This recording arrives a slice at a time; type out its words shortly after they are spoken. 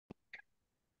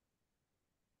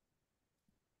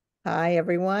Hi,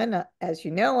 everyone. As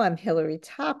you know, I'm Hillary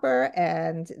Topper,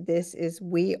 and this is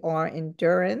We Are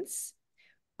Endurance.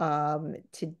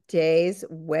 Today's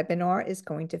webinar is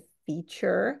going to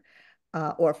feature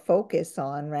or focus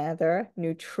on rather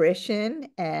nutrition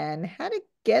and how to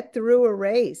get through a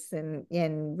race and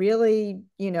really,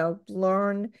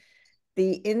 learn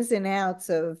the ins and outs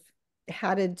of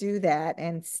how to do that.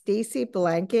 And Stacy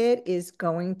Blanket is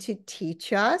going to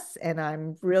teach us, and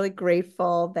I'm really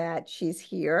grateful that she's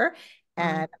here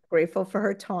and Um, I'm grateful for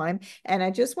her time. And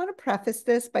I just want to preface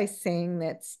this by saying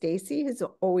that Stacy has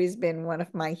always been one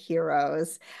of my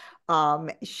heroes. I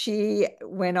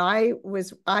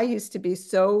used to be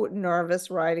so nervous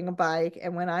riding a bike,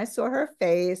 and when I saw her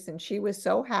face and she was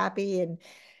so happy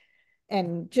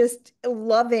and just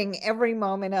loving every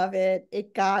moment of it,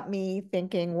 it got me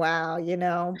thinking, wow,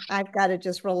 I've got to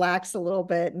just relax a little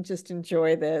bit and just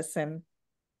enjoy this. And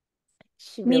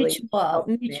she really mutual, helped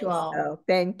me. mutual. So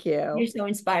thank You're you. so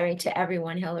inspiring to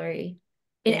everyone, Hillary,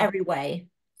 in Thank, every way.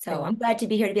 So thank. I'm glad to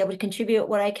be here to be able to contribute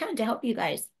what I can to help you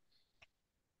guys.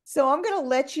 So I'm going to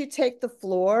let you take the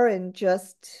floor and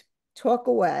just talk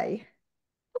away.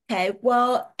 Okay,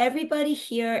 well, everybody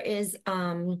here is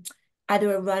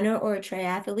either a runner or a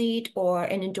triathlete or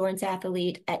an endurance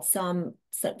athlete at some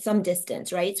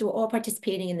distance, right? So we're all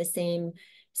participating in the same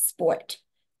sport.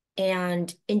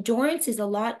 And endurance is a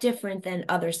lot different than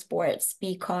other sports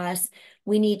because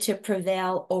we need to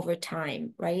prevail over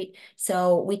time, right?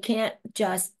 So we can't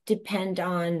just depend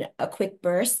on a quick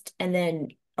burst and then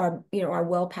our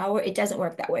willpower. It doesn't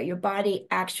work that way. Your body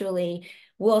actually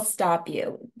will stop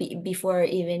you before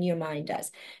even your mind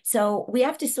does. So we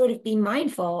have to sort of be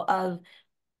mindful of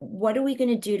what are we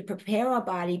going to do to prepare our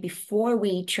body before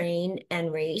we train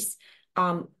and race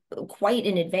quite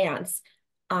in advance.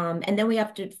 And then we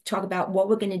have to talk about what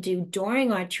we're going to do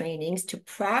during our trainings to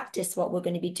practice what we're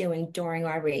going to be doing during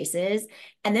our races.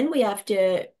 And then we have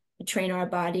to train our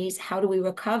bodies. How do we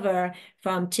recover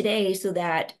from today so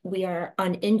that we are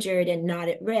uninjured and not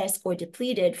at risk or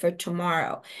depleted for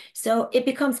tomorrow? So it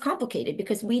becomes complicated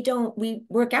because we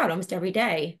work out almost every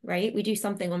day, right? We do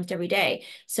something almost every day.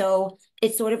 So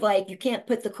it's sort of like you can't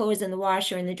put the clothes in the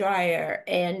washer and the dryer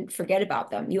and forget about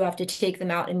them. You have to take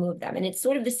them out and move them. And it's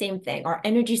sort of the same thing. Our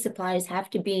energy supplies have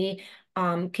to be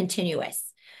continuous.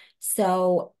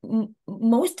 So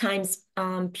most times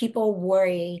people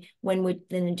worry when we're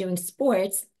doing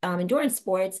sports, endurance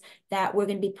sports, that we're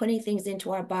going to be putting things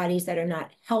into our bodies that are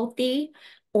not healthy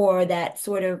or that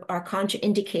sort of are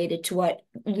contraindicated to what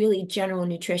really general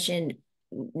nutrition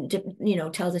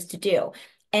tells us to do.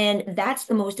 And that's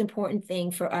the most important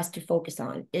thing for us to focus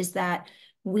on is that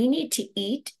we need to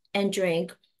eat and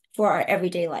drink for our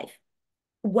everyday life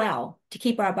well, to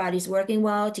keep our bodies working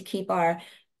well, to keep our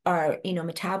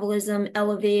metabolism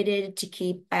elevated, to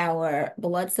keep our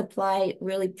blood supply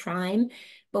really prime.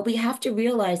 But we have to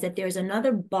realize that there's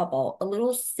another bubble, a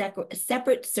little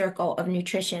separate circle of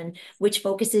nutrition, which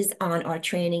focuses on our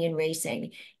training and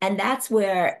racing. And that's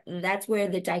where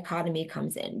the dichotomy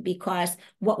comes in, because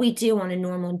what we do on a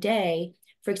normal day,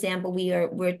 for example,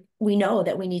 we know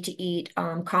that we need to eat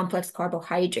complex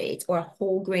carbohydrates or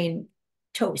whole grain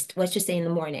toast, let's just say in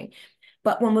the morning.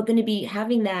 But when we're going to be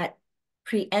having that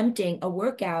preempting a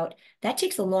workout, that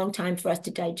takes a long time for us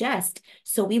to digest.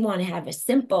 So we want to have a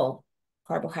simple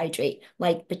carbohydrate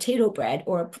like potato bread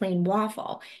or a plain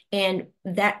waffle. And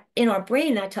that in our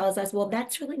brain, that tells us, well,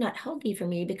 that's really not healthy for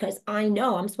me because I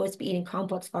know I'm supposed to be eating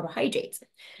complex carbohydrates.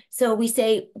 So we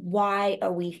say, why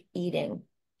are we eating?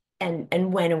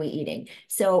 And when are we eating?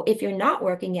 So if you're not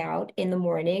working out in the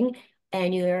morning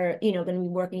and you're going to be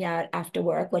working out after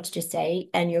work, let's just say,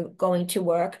 and you're going to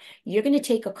work, you're going to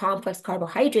take a complex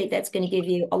carbohydrate that's going to give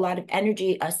you a lot of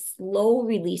energy, a slow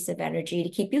release of energy to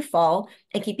keep you full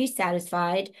and keep you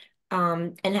satisfied,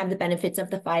 and have the benefits of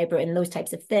the fiber and those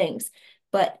types of things.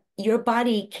 But your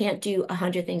body can't do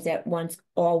 100 things at once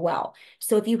all well.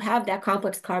 So if you have that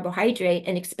complex carbohydrate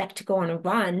and expect to go on a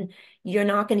run, you're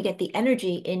not going to get the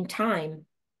energy in time,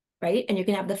 right? And you're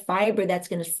going to have the fiber that's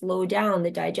going to slow down the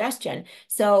digestion.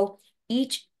 So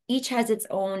each has its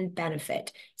own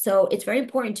benefit. So it's very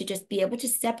important to just be able to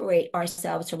separate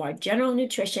ourselves from our general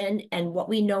nutrition and what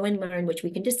we know and learn, which we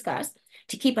can discuss,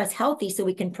 to keep us healthy so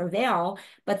we can prevail.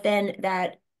 But then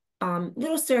that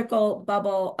little circle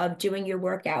bubble of doing your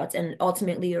workouts and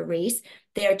ultimately your race,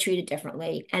 they are treated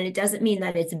differently. And it doesn't mean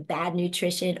that it's bad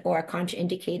nutrition or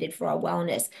contraindicated for our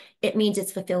wellness. It means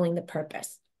it's fulfilling the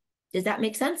purpose. Does that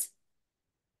make sense?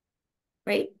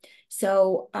 Right?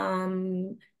 So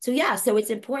yeah, so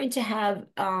it's important to have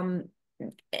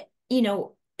you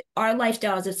know, our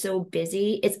lifestyles are so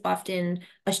busy, it's often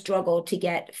a struggle to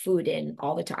get food in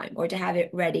all the time or to have it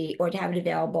ready or to have it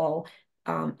available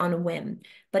on a whim.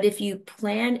 But if you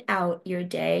plan out your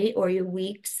day or your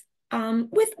weeks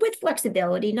with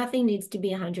flexibility, nothing needs to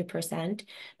be 100%.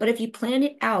 But if you plan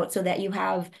it out so that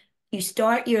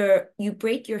you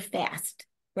break your fast,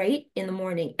 right, in the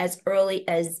morning as early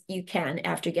as you can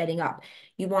after getting up.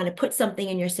 You want to put something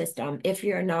in your system. If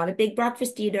you're not a big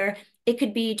breakfast eater, it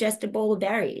could be just a bowl of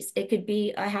berries. It could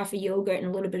be a half a yogurt and a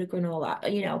little bit of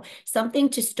granola, something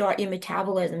to start your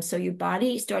metabolism so your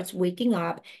body starts waking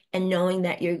up and knowing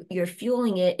that you're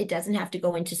fueling it. It doesn't have to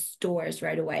go into stores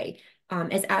right away.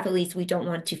 As athletes, we don't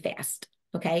want to fast.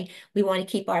 Okay. We want to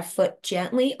keep our foot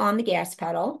gently on the gas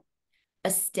pedal,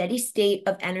 a steady state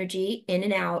of energy in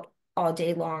and out all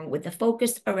day long with the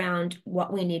focus around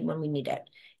what we need when we need it.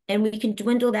 And we can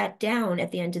dwindle that down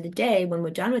at the end of the day when we're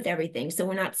done with everything. So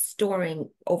we're not storing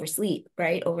oversleep,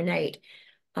 right, overnight.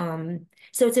 So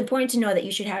it's important to know that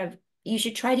you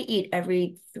should try to eat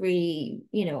every 3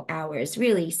 hours,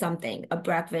 really something, a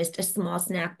breakfast, a small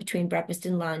snack between breakfast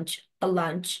and lunch,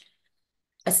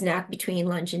 a snack between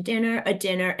lunch and dinner, a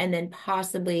dinner, and then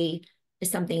possibly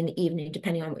something in the evening,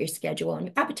 depending on what your schedule and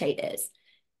your appetite is.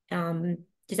 Um,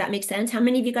 does that make sense? How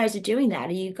many of you guys are doing that?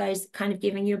 Are you guys kind of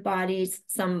giving your bodies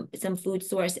some food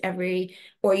source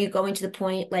or are you going to the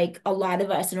point like a lot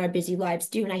of us in our busy lives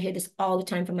do? And I hear this all the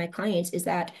time from my clients is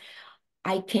that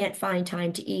I can't find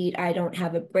time to eat. I don't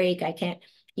have a break. I can't,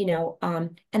 and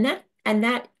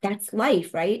that's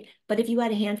life, right? But if you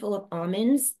had a handful of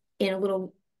almonds in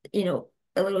you know,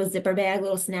 a little zipper bag, a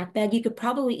little snack bag, you could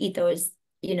probably eat those,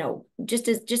 just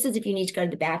as if you need to go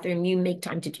to the bathroom, you make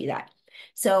time to do that.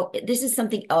 So this is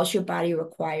something else your body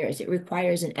requires. It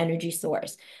requires an energy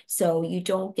source. So you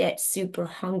don't get super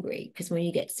hungry because when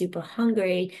you get super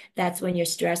hungry, that's when your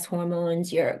stress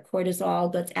hormones, your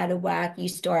cortisol gets out of whack. You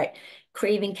start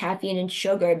craving caffeine and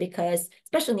sugar because,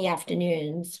 especially in the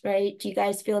afternoons, right? Do you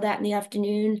guys feel that in the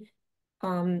afternoon?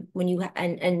 When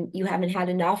and you haven't had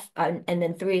enough, and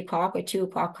then 3 o'clock or 2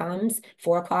 o'clock comes,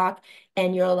 4 o'clock,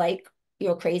 and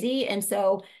you're crazy, and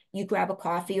so you grab a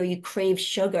coffee or you crave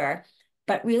sugar,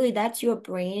 but really that's your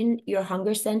brain, your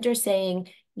hunger center saying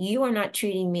you are not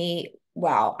treating me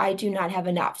well. I do not have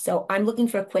enough, so I'm looking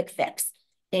for a quick fix,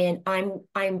 and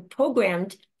I'm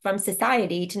programmed from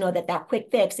society to know that that quick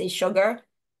fix is sugar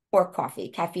or coffee,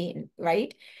 caffeine,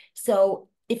 right? So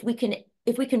if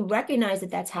we can recognize that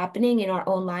that's happening in our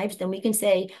own lives, then we can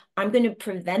say, I'm going to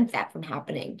prevent that from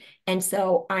happening. And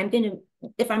so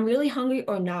if I'm really hungry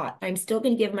or not, I'm still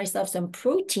going to give myself some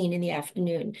protein in the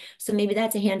afternoon. So maybe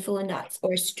that's a handful of nuts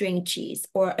or string cheese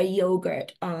or a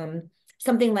yogurt,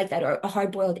 something like that, or a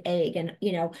hard-boiled egg.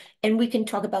 And we can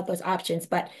talk about those options.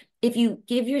 But if you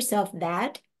give yourself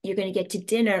that, you're going to get to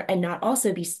dinner and not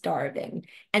also be starving.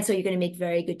 And so you're going to make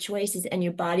very good choices and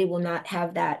your body will not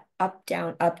have that up,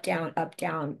 down, up, down, up,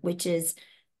 down, which is,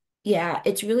 yeah,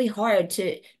 it's really hard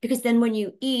because then when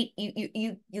you eat,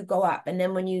 you go up. And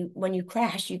then when you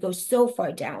crash, you go so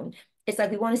far down. It's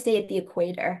like we want to stay at the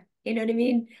equator. You know what I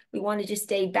mean? We want to just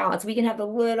stay balanced. We can have the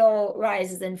little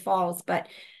rises and falls, but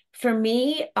for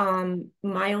me,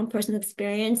 my own personal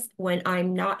experience, when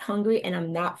I'm not hungry and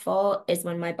I'm not full, is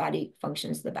when my body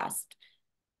functions the best.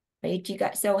 Right?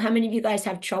 So how many of you guys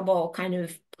have trouble kind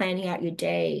of planning out your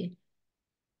day?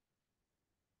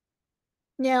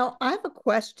 Now, I have a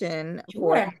question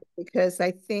for you Sure. because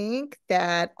I think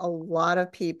that a lot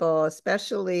of people,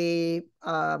 especially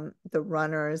the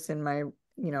runners in my,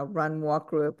 run walk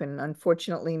group, and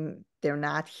unfortunately they're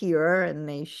not here and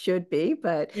they should be,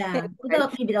 but Yeah. anyway,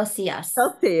 Maybe they'll see us.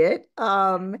 they'll see it.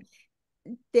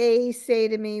 They say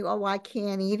to me, "Oh, I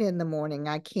can't eat in the morning.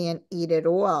 I can't eat at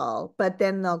all." But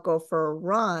then they'll go for a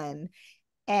run.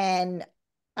 And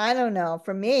I don't know,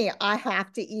 for me, I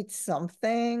have to eat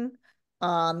something.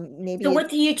 So Maybe what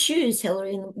it's do you choose,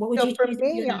 Hillary? What would you so for choose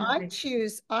if you're me, not hungry?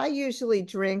 I usually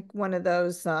drink one of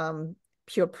those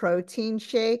pure protein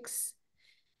shakes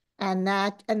and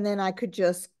then I could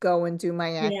just go and do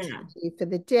my Yeah. activity for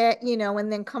the day,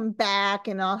 and then come back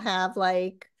and I'll have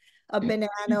like a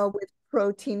banana with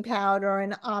protein powder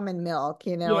and almond milk, I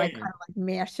Yeah. kind of like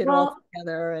mash it all Well,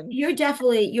 together and you're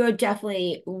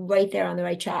definitely right there on the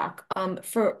right track.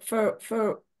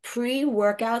 For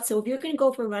pre-workout, so if you're going to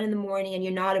go for a run in the morning and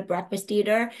you're not a breakfast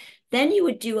eater, then you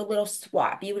would do a little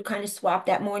swap. You would kind of swap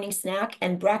that morning snack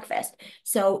and breakfast.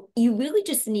 So you really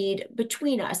just need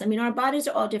between us. I mean, our bodies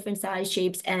are all different size,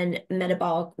 shapes, and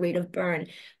metabolic rate of burn.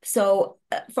 So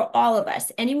for all of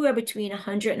us, anywhere between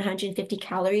 100 and 150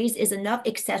 calories is enough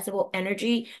accessible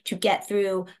energy to get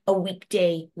through a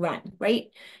weekday run, right?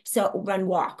 So run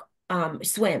walk.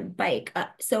 swim, bike.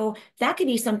 So that could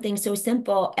be something so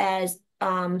simple as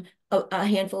a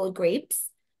handful of grapes,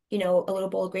 a little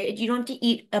bowl of grapes. You don't have to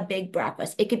eat a big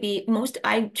breakfast. It could be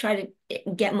I try to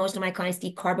get most of my clients to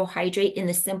eat carbohydrate in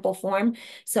the simple form.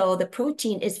 So the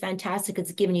protein is fantastic.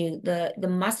 It's giving you the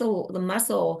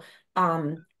muscle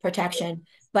protection,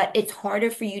 but it's harder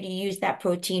for you to use that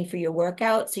protein for your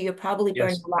workout. So you're probably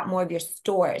burning Yes. a lot more of your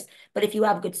stores. But if you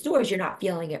have good stores, you're not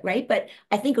feeling it, right? But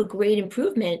I think a great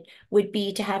improvement would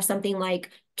be to have something like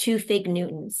 2 fig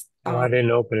Newtons. No, I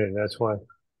didn't open it. That's why. Yeah.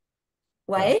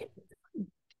 What?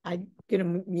 I'm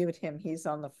gonna mute him. He's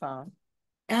on the phone.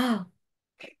 Oh,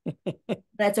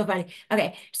 that's so funny.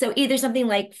 Okay, so either something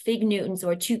like fig Newtons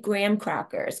or 2 graham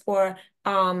crackers or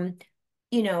um,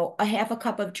 a half a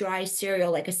cup of dry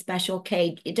cereal, like a Special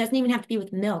K. It doesn't even have to be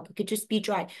with milk. It could just be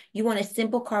dry. You want a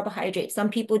simple carbohydrate. Some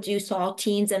people do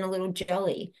saltines and a little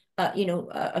jelly,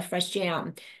 a fresh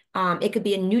jam. It could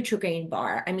be a Nutri-Grain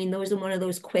bar. I mean, those are one of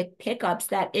those quick pickups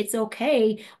that it's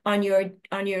okay on your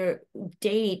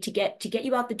day to get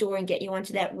you out the door and get you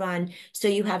onto that run. So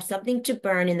you have something to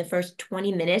burn in the first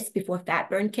 20 minutes before fat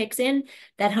burn kicks in.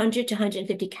 That 100 to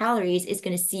 150 calories is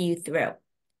going to see you through.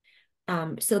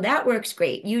 So that works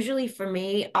great. Usually for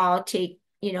me, I'll take,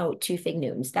 2 fig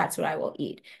Newtons. That's what I will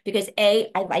eat because I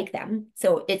like them.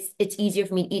 So it's easier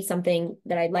for me to eat something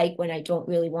that I like when I don't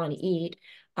really want to eat.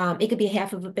 It could be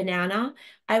half of a banana.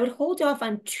 I would hold off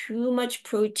on too much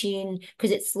protein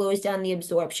because it slows down the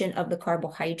absorption of the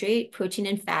carbohydrate. Protein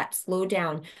and fat slow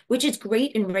down, which is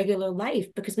great in regular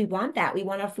life because we want that. We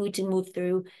want our food to move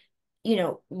through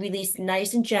release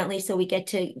nice and gently so we get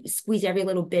to squeeze every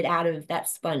little bit out of that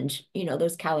sponge,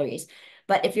 those calories.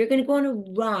 But if you're going to go on a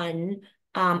run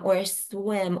or a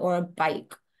swim or a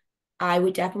bike, I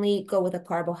would definitely go with a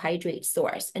carbohydrate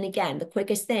source. And again, the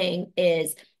quickest thing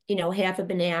is, half a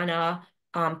banana,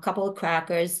 couple of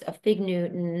crackers, a fig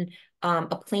Newton,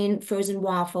 a plain frozen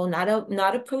waffle,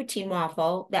 not a protein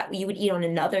waffle that you would eat on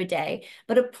another day,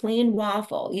 but a plain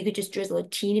waffle. You could just drizzle a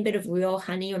teeny bit of real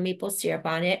honey or maple syrup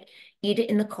on it, eat it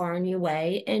in the car on your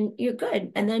way, and you're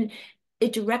good. And then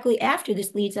it directly after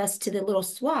this leads us to the little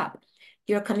swap.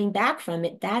 You're coming back from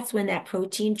it. That's when that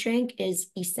protein drink is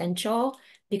essential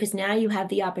because now you have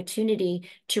the opportunity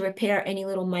to repair any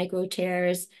little micro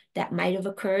tears that might have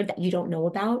occurred that you don't know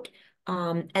about.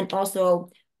 And also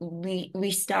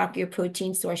restock your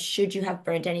protein source should you have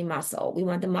burned any muscle. We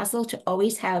want the muscle to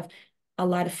always have a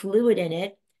lot of fluid in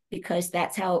it because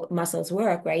that's how muscles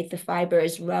work, right? The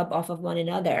fibers rub off of one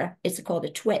another. It's called a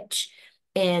twitch.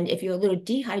 And if you're a little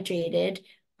dehydrated,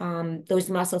 those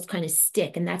muscles kind of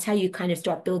stick, and that's how you kind of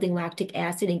start building lactic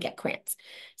acid and get cramps.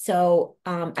 So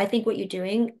I think what you're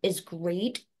doing is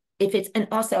great. And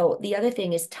also the other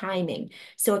thing is timing.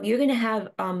 So if you're going to have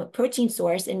a protein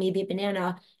source and maybe a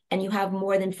banana, and you have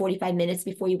more than 45 minutes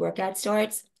before your workout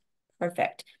starts,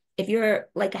 perfect. If you're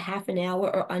like a half an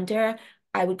hour or under,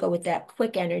 I would go with that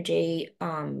quick energy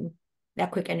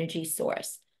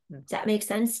source. Does that make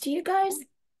sense to you guys?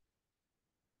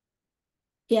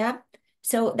 Yeah.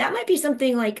 So that might be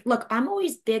something like, look, I'm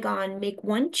always big on make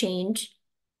one change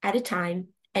at a time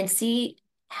and see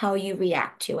how you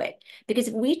react to it. Because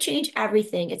if we change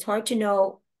everything, it's hard to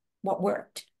know what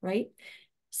worked, right?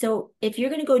 So if you're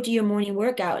going to go do your morning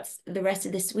workouts the rest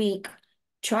of this week,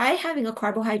 try having a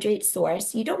carbohydrate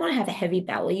source. You don't want to have a heavy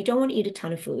belly. You don't want to eat a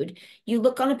ton of food. You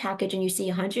look on a package and you see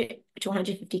 100 to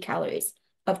 150 calories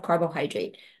of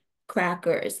carbohydrate,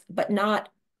 crackers, but not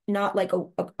like a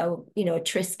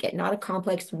Triscuit, not a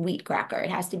complex wheat cracker.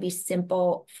 It has to be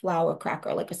simple flour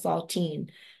cracker, like a saltine,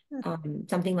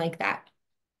 something like that,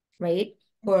 right?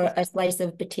 Or a slice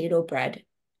of potato bread.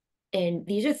 And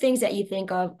these are things that you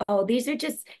think of, oh, these are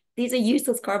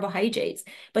useless carbohydrates,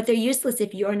 but they're useless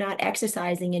if you're not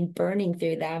exercising and burning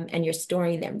through them and you're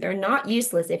storing them. They're not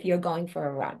useless if you're going for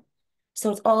a run. So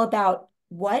it's all about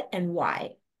what and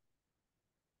why.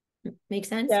 Make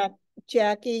sense? Yeah,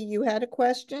 Jackie, you had a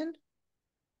question?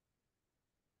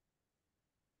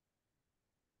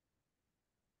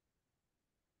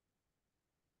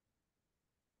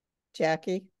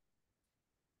 Jackie?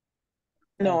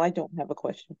 No, Oh, I don't have a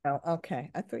question. no,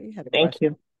 okay. I thought you had a Thank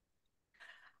question.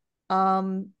 you.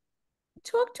 Um,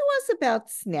 Talk to us about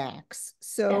snacks. Yeah.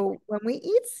 So when we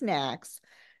eat snacks,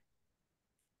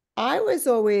 I was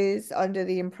always under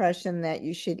the impression that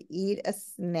you should eat a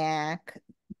snack,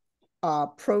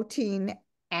 protein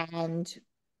and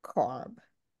carb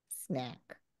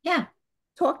snack. Yeah.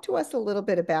 Talk to us a little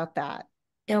bit about that.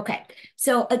 Okay.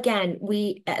 So again,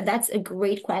 that's a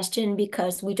great question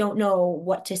because we don't know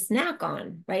what to snack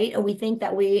on, right? Or we think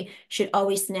that we should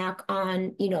always snack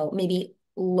on, maybe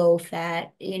low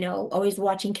fat, always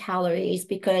watching calories,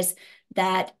 because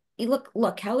that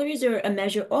look, calories are a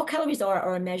measure, all calories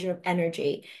are a measure of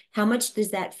energy. How much does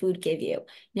that food give you?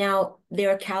 Now, there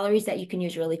are calories that you can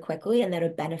use really quickly and that are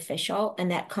beneficial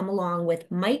and that come along with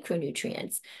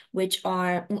micronutrients, which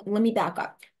are, let me back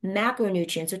up.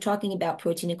 Macronutrients, we're talking about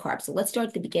protein and carbs. So let's start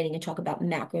at the beginning and talk about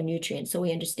macronutrients so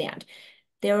we understand.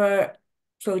 There are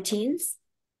proteins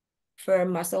for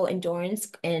muscle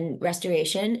endurance and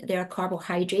restoration. There are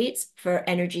carbohydrates for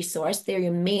energy source. They're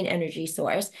your main energy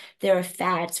source. There are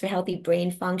fats for healthy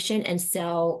brain function and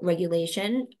cell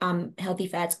regulation. Healthy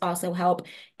fats also help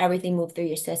everything move through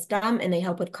your system, and they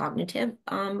help with cognitive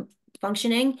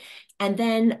functioning. And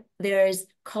then there's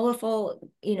colorful,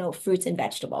 fruits and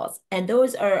vegetables. And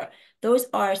those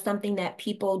are something that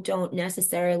people don't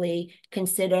necessarily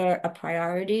consider a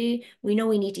priority. We know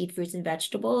we need to eat fruits and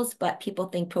vegetables, but people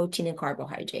think protein and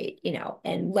carbohydrate,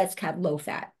 and let's have low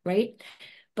fat, right?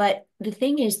 But the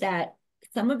thing is that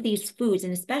some of these foods,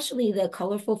 and especially the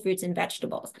colorful fruits and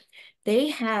vegetables, they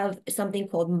have something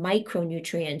called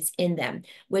micronutrients in them,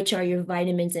 which are your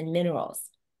vitamins and minerals.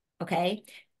 Okay.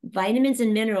 Vitamins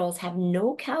and minerals have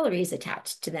no calories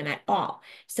attached to them at all.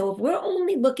 So if we're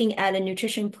only looking at a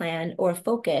nutrition plan or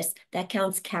focus that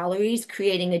counts calories,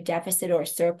 creating a deficit or a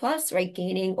surplus, right?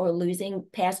 Gaining or losing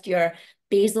past your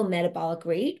basal metabolic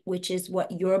rate, which is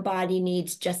what your body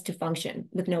needs just to function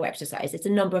with no exercise. It's a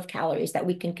number of calories that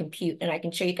we can compute, and I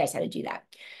can show you guys how to do that.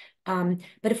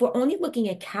 But if we're only looking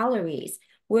at calories,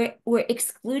 we're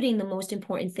excluding the most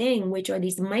important thing, which are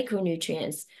these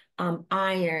micronutrients,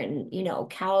 iron,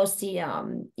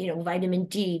 calcium, vitamin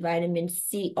D, vitamin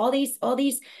C, all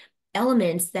these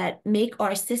elements that make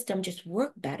our system just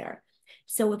work better.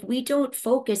 So if we don't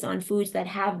focus on foods that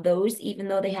have those, even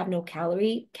though they have no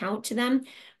calorie count to them,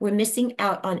 we're missing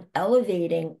out on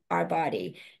elevating our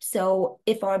body. So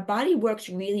if our body works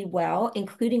really well,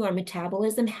 including our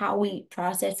metabolism, how we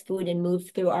process food and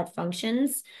move through our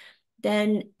functions,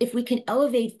 then if we can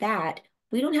elevate that,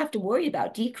 we don't have to worry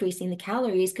about decreasing the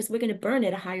calories because we're going to burn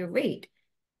at a higher rate.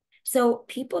 So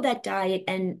people that diet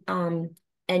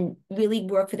and really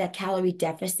work for that calorie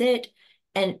deficit,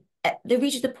 and they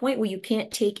reach the point where you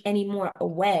can't take any more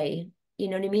away. You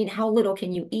know what I mean? How little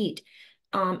can you eat?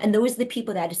 And those are the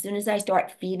people that as soon as I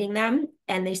start feeding them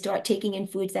and they start taking in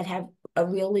foods that have a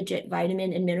real legit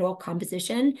vitamin and mineral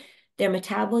composition, their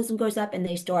metabolism goes up and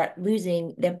they start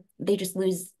losing they just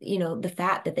lose, the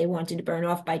fat that they wanted to burn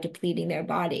off by depleting their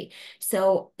body.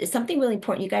 So something really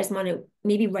important, you guys want to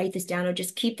maybe write this down or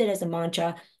just keep that as a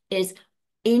mantra, is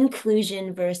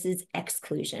inclusion versus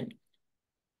exclusion,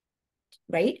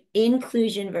 right?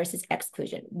 Inclusion versus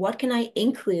exclusion. What can I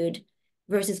include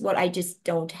versus what I just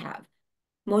don't have?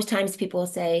 Most times people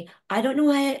say, I don't know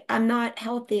why I'm not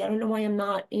healthy. I don't know why I'm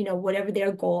not, whatever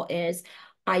their goal is.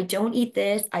 I don't eat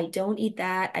this. I don't eat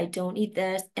that. I don't eat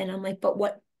this. And I'm like, but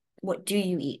what do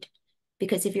you eat?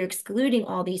 Because if you're excluding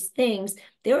all these things,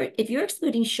 if you're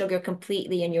excluding sugar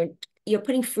completely and you're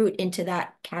putting fruit into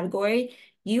that category,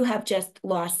 you have just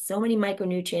lost so many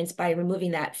micronutrients by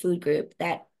removing that food group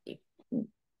that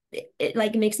it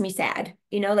like makes me sad,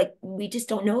 like we just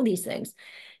don't know these things.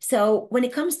 So when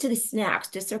it comes to the snacks,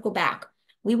 to circle back,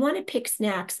 we want to pick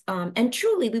snacks, and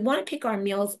truly we want to pick our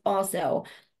meals also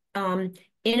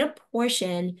in a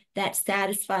portion that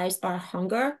satisfies our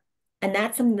hunger. And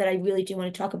that's something that I really do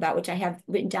want to talk about, which I have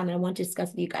written down that I want to discuss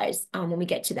with you guys when we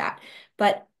get to that.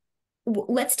 But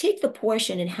let's take the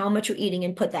portion and how much we're eating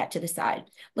and put that to the side.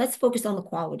 Let's focus on the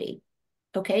quality,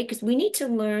 okay? Because we need to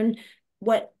learn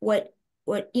what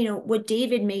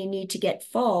David may need to get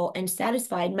full and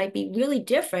satisfied might be really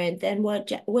different than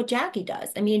what Jackie does.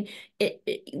 I mean,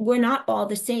 we're not all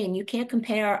the same. You can't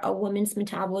compare a woman's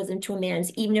metabolism to a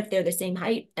man's, even if they're the same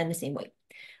height and the same weight.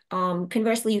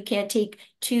 Conversely, you can't take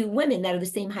two women that are the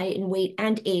same height and weight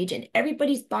and age, and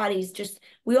everybody's bodies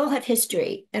we all have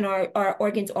history and our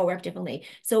organs all work differently.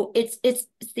 So it's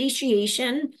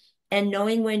satiation and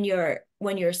knowing when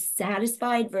you're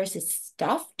satisfied versus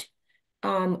stuffed,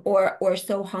 or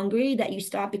so hungry that you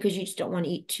stop because you just don't want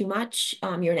to eat too much.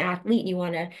 You're an athlete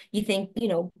and you think,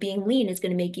 being lean is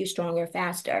going to make you stronger,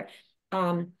 faster.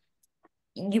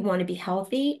 You want to be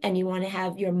healthy and you want to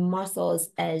have your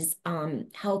muscles as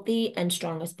healthy and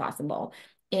strong as possible.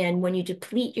 And when you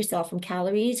deplete yourself from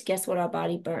calories, guess what our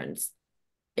body burns?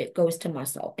 It goes to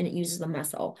muscle and it uses the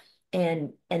muscle.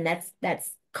 And that's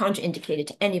contraindicated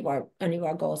to any of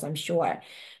our goals, I'm sure.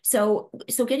 So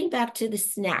getting back to the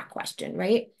snack question,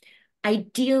 right?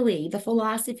 Ideally, the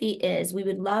philosophy is we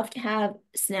would love to have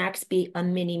snacks be a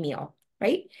mini meal,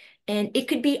 right? And it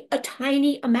could be a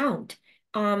tiny amount.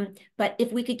 But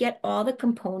if we could get all the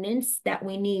components that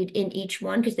we need in each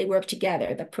one, because they work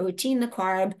together, the protein, the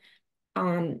carb,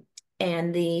 um,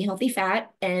 and the healthy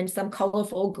fat, and some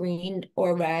colorful green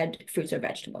or red fruits or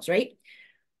vegetables, right?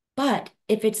 But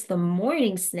if it's the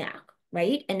morning snack,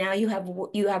 right? And now you have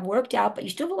worked out, but you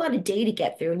still have a lot of day to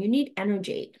get through and you need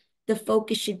energy. The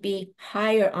focus should be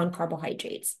higher on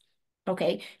carbohydrates.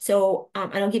 Okay. So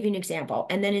and I'll give you an example.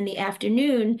 And then in the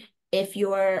afternoon, if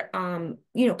you're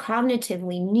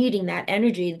cognitively needing that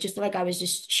energy, just like I was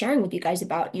just sharing with you guys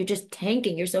about, you're just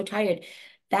tanking, you're so tired.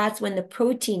 That's when the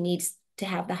protein needs to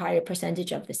have the higher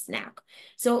percentage of the snack.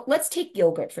 So let's take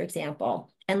yogurt, for example,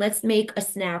 and let's make a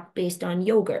snack based on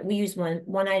yogurt. We use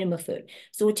one item of food.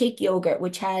 So we'll take yogurt,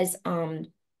 which has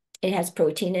it has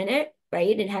protein in it,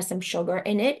 right? It has some sugar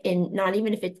in it, and not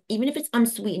even if it's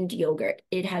unsweetened yogurt,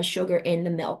 it has sugar in the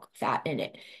milk, fat in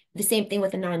it. The same thing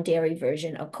with a non-dairy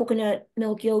version of coconut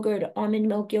milk yogurt or almond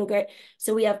milk yogurt.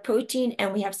 So we have protein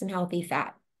and we have some healthy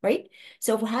fat, right?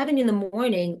 So if we're having in the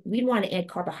morning, we'd want to add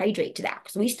carbohydrate to that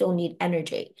because we still need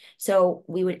energy. So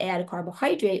we would add a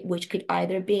carbohydrate, which could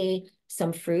either be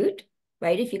some fruit,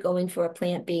 right? If you're going for a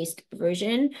plant-based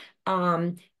version,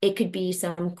 it could be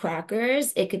some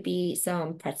crackers, it could be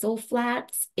some pretzel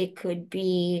flats, it could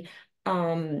be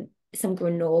some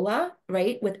granola,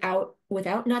 right?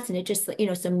 Without nuts in it, just some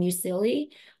muesli,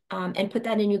 and put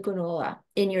that in your granola,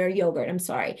 in your yogurt. I'm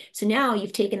sorry. So now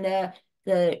you've taken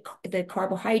the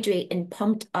carbohydrate and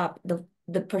pumped up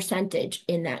the percentage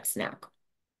in that snack.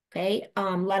 Okay.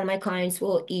 A lot of my clients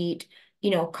will eat,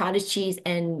 cottage cheese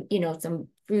and, some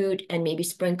fruit and maybe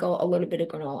sprinkle a little bit of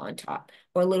granola on top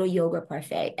or a little yogurt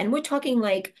parfait. And we're talking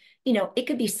like, it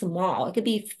could be small. It could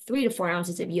be 3 to 4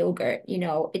 ounces of yogurt.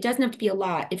 It doesn't have to be a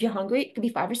lot. If you're hungry, it could be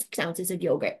 5 or 6 ounces of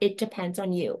yogurt. It depends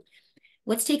on you.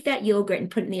 Let's take that yogurt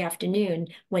and put it in the afternoon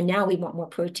when now we want more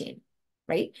protein,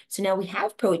 right? So now we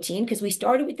have protein because we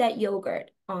started with that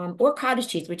yogurt, or cottage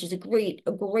cheese, which is a great,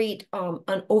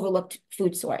 an overlooked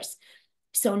food source.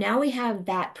 So now we have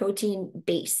that protein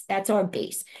base. That's our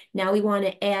base. Now we want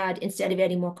to add, instead of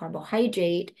adding more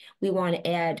carbohydrate, we want to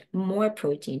add more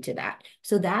protein to that.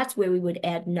 So that's where we would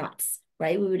add nuts,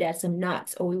 right? We would add some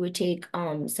nuts, or we would take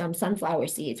some sunflower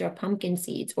seeds or pumpkin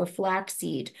seeds or flax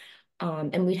seed.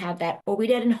 And we'd have that, or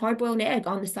we'd add a hard-boiled egg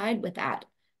on the side with that.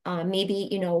 Maybe,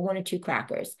 1 or 2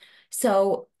 crackers.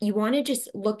 So you want to just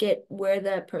look at where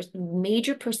the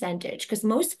major percentage, because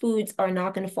most foods are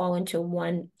not going to fall into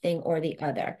one thing or the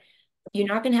other. You're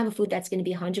not going to have a food that's going to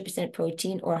be 100%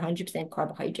 protein or 100%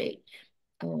 carbohydrate.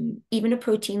 Even a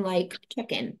protein like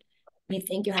chicken, you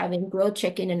think you're having grilled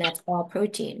chicken and that's all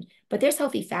protein, but there's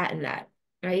healthy fat in that,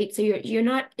 right? So you're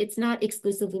not, it's not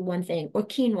exclusively one thing. Or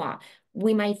quinoa,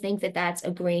 we might think that that's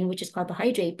a grain, which is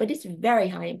carbohydrate, but it's very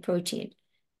high in protein.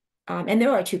 And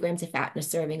there are 2 grams of fat in a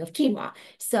serving of quinoa.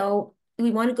 So we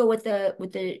want to go with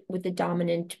the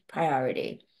dominant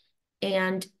priority.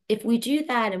 And if we do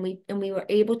that and we were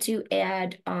able to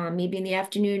add, maybe in the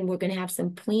afternoon, we're going to have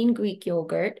some plain Greek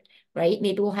yogurt, right?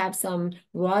 Maybe we'll have some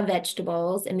raw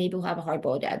vegetables and maybe we'll have a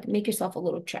hard-boiled egg. Make yourself a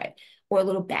little tray or a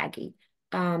little baggie.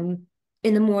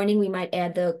 In the morning, we might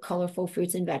add the colorful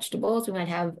fruits and vegetables. We might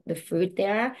have the fruit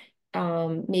there.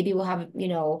 Maybe we'll have,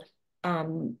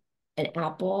 an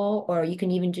apple, or you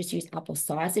can even just use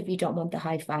applesauce if you don't want the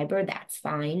high fiber, that's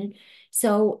fine.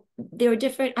 So there are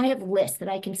different, I have lists that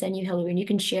I can send you, Hillary, and you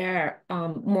can share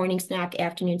morning snack,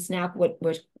 afternoon snack, what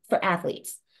we're for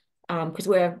athletes. Because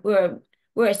we're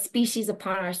a species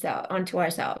upon ourselves, unto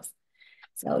ourselves.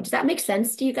 So does that make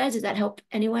sense to you guys? Does that help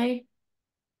anyway?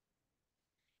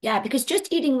 Yeah, because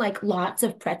just eating like lots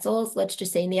of pretzels, let's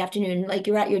just say in the afternoon, like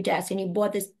you're at your desk and you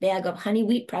bought this bag of honey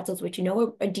wheat pretzels, which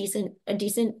are a decent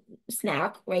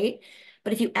snack, right?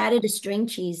 But if you added a string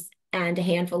cheese and a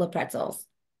handful of pretzels,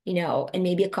 and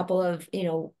maybe a couple of,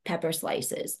 pepper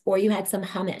slices, or you had some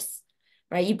hummus,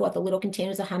 right? You bought the little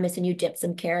containers of hummus and you dipped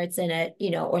some carrots in it,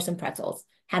 or some pretzels,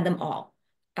 had them all.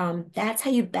 That's how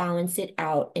you balance it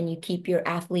out and you keep your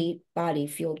athlete body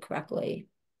fueled correctly.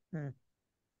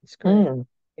 It's great.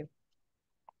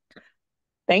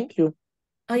 Thank you.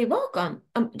 Oh, you're welcome.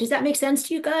 Does that make sense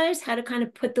to you guys? How to kind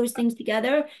of put those things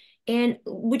together? And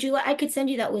would you like, I could send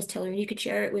you that list, Hillary, and you could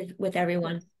share it with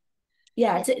everyone.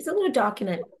 Yeah, it's a little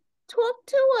document. Talk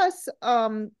to us.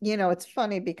 It's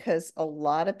funny because a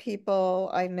lot of people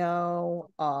I know,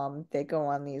 they go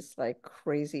on these like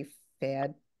crazy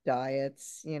fad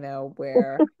diets,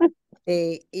 where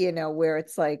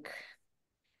it's like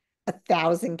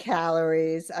 1,000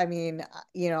 calories. I mean,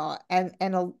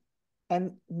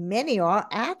 and many are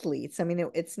athletes. I mean,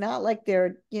 it's not like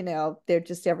they're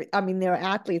just they're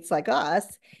athletes like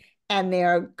us. and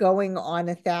they're going on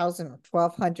 1,000 or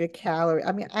 1,200 calorie.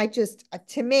 I mean,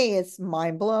 to me, it's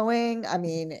mind blowing. I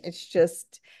mean, it's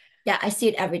just, Yeah, I see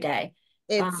it every day.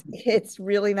 it's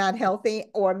really not healthy.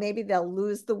 Or maybe they'll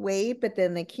lose the weight, but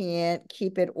then they can't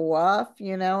keep it off,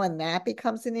 and that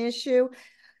becomes an issue.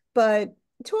 But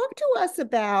talk to us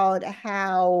about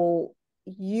how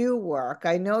you work.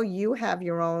 I know you have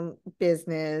your own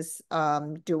business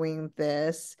doing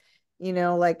this,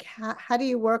 like how do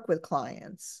you work with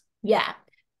clients? Yeah.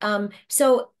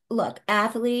 So look,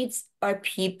 athletes are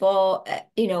people,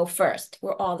 first,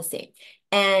 we're all the same.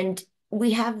 And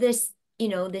we have this,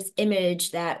 this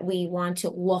image that we want to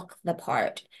look the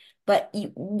part, but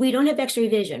we don't have X-ray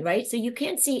vision, right? So you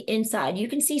can't see inside. You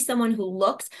can see someone who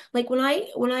looks like when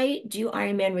I do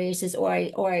Ironman races or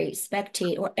I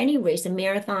spectate or any race, a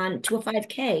marathon to a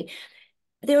 5K,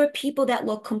 there are people that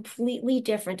look completely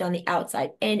different on the outside,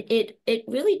 and it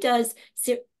really does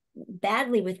sit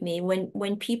badly with me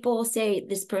when people say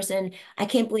this person, I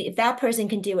can't believe if that person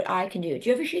can do it, I can do it. Do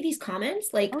you ever hear these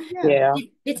comments? Like, Oh yeah. Yeah,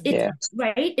 it's yeah.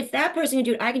 right. If that person can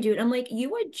do it, I can do it. I'm like,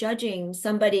 you are judging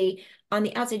somebody on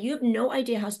the outside. You have no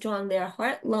idea how strong their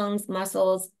heart, lungs,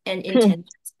 muscles, and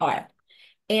intentions are.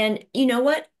 And you know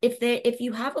what? If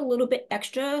you have a little bit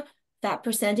extra fat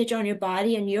percentage on your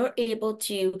body and you're able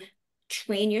to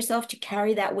train yourself to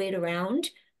carry that weight around,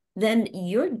 then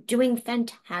you're doing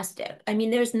fantastic. I mean,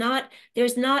 there's not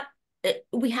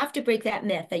we have to break that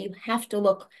myth that you have to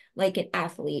look like an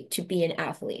athlete to be an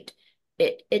athlete.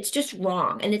 It's just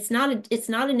wrong. And it's not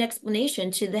an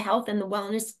explanation to the health and the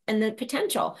wellness and the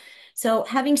potential. So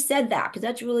having said that, because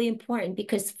that's really important,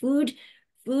 because food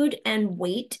and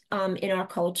weight in our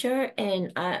culture,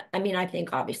 and I mean, I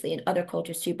think obviously in other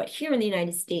cultures too, but here in the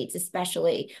United States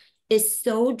especially, is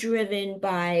so driven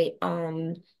by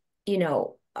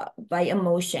by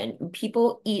emotion.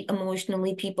 People eat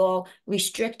emotionally, people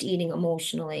restrict eating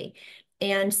emotionally.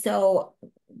 And so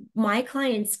my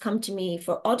clients come to me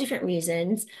for all different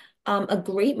reasons. A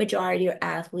great majority are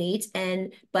athletes,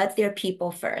 but they're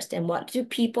people first. And what do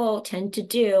people tend to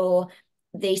do?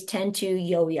 They tend to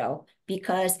yo-yo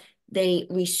because they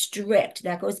restrict.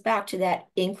 That goes back to that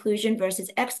inclusion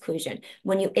versus exclusion.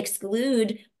 When you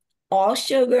exclude all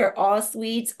sugar, all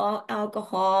sweets, all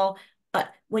alcohol,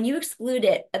 when you exclude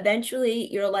it, eventually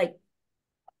you're like,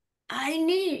 I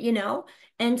need,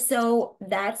 and so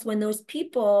that's when those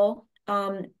people,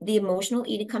 the emotional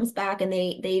eating comes back, and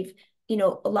they've,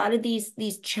 a lot of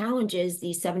these challenges,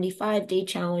 these 75-day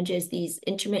challenges, these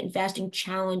intermittent fasting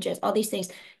challenges, all these things,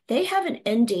 they have an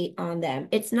end date on them.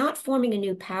 It's not forming a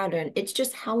new pattern. It's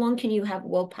just how long can you have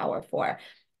willpower for?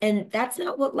 And that's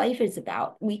not what life is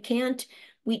about. We can't,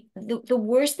 the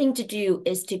worst thing to do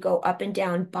is to go up and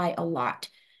down by a lot.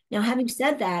 Now, having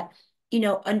said that,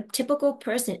 a typical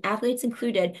person, athletes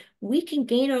included, we can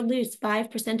gain or lose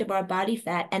 5% of our body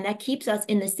fat, and that keeps us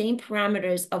in the same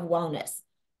parameters of wellness.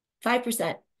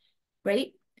 5%,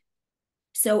 right?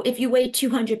 So if you weigh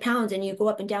 200 pounds and you go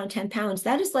up and down 10 pounds,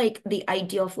 that is like the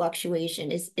ideal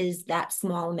fluctuation is that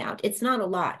small amount. It's not a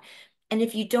lot. And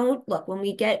if you don't look, when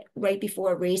we get right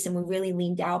before a race and we're really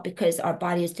leaned out because our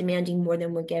body is demanding more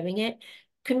than we're giving it,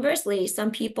 conversely,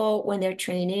 some people when they're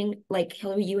training, like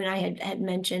Hillary, you and I had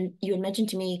mentioned, you had mentioned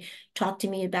to me, talk to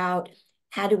me about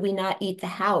how do we not eat the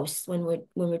house when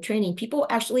we're training. People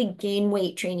actually gain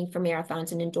weight training for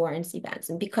marathons and endurance events.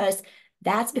 And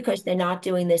that's because they're not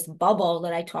doing this bubble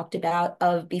that I talked about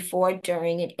of before,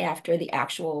 during, and after the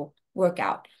actual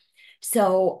workout.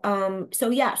 So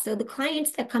yeah, so the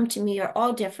clients that come to me are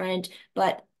all different,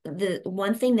 but the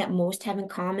one thing that most have in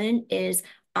common is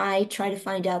I try to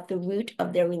find out the root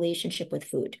of their relationship with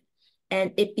food.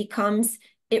 And it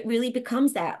really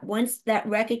becomes that once that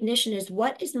recognition is,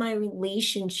 what is my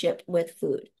relationship with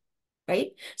food?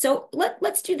 Right? So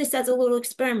let's do this as a little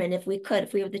experiment if we could,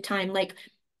 if we have the time.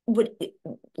 Would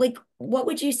what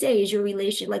would you say is your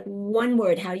relation, like one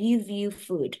word, how you view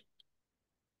food?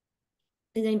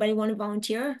 Does anybody want to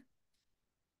volunteer?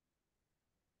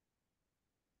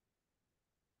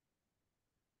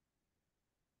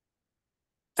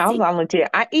 I'll See, volunteer.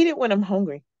 I eat it when I'm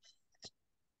hungry.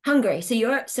 hungry.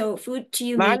 So food to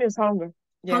you means Mine is hunger.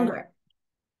 Yeah, hunger.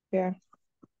 yeah.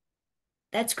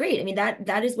 That's great. I mean,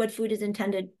 that is what food is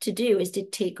intended to do, is to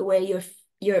take away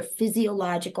your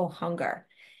physiological hunger.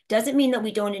 Doesn't mean that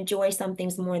we don't enjoy some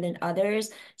things more than others.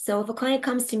 So if a client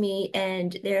comes to me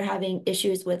and they're having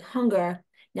issues with hunger,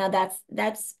 now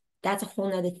that's a whole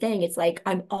nother thing. It's like,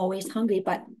 I'm always hungry,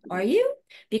 but are you?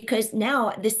 Because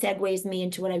now this segues me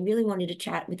into what I really wanted to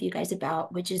chat with you guys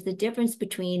about, which is the difference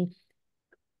between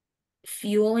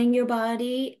fueling your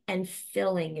body and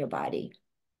filling your body.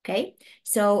 Okay,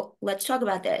 so let's talk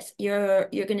about this. You're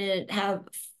gonna have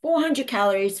 400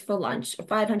 calories for lunch or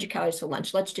 500 calories for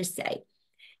lunch, let's just say.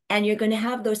 And you're gonna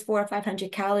have those 400 or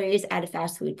 500 calories at a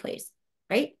fast food place,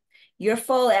 right? You're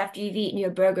full after you've eaten your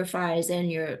burger, fries,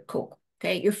 and your Coke.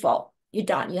 Okay, you're full. You're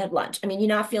done. You had lunch. I mean, you're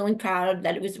not feeling proud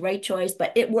that it was the right choice,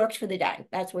 but it worked for the day.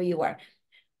 That's where you were.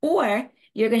 Or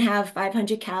you're going to have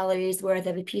 500 calories worth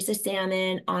of a piece of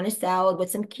salmon on a salad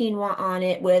with some quinoa on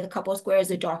it with a couple of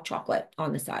squares of dark chocolate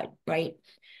on the side, right?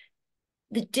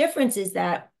 The difference is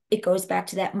that it goes back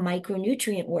to that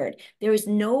micronutrient word. There is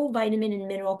no vitamin and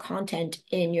mineral content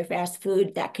in your fast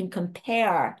food that can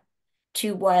compare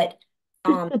to what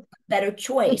better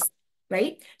choice,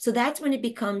 right? So that's when it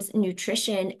becomes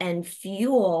nutrition and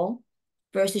fuel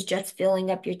versus just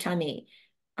filling up your tummy.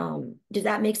 Does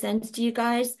that make sense to you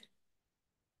guys?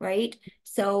 Right?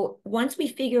 So once we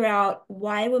figure out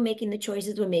why we're making the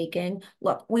choices we're making,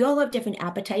 look, we all have different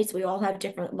appetites. We all have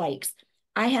different likes.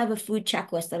 I have a food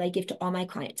checklist that I give to all my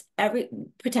clients, every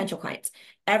potential clients.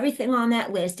 Everything on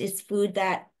that list is food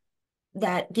that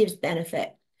gives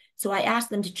benefit. So I ask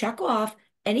them to check off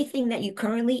anything that you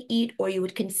currently eat or you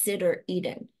would consider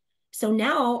eating. So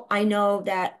now I know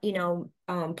that,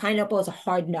 pineapple is a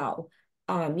hard no.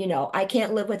 I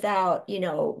can't live without,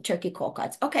 turkey cold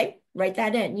cuts. Okay, write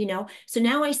that in, So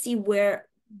now I see what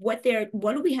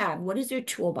do we have? What is their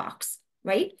toolbox,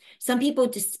 right? Some people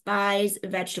despise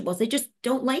vegetables. They just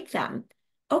don't like them.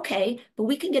 Okay, but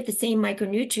we can get the same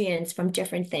micronutrients from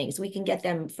different things. We can get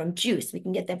them from juice. We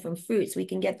can get them from fruits. We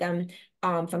can get them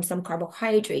from some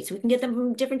carbohydrates. We can get them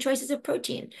from different choices of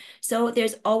protein. So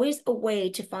there's always a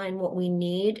way to find what we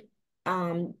need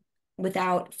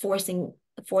without forcing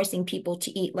people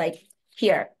to eat like,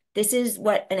 here, this is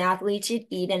what an athlete should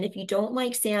eat. And if you don't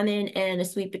like salmon and a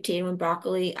sweet potato and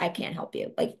broccoli, I can't help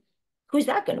you. Like, who's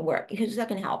that going to work? Who's that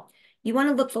going to help? You want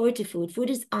to look forward to food. Food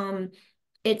is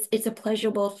it's a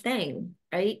pleasurable thing,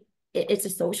 right? It's a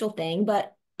social thing,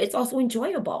 but it's also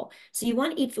enjoyable. So you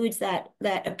want to eat foods that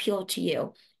appeal to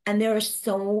you. And there are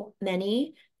so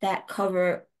many that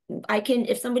cover.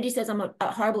 If somebody says I'm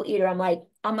a horrible eater, I'm like,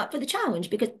 I'm up for the challenge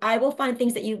because I will find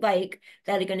things that you like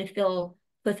that are going to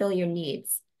fulfill your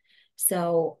needs.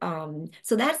 So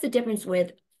that's the difference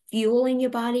with fueling your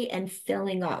body and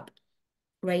filling up,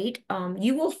 right?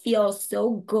 You will feel so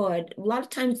good. A lot of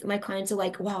times my clients are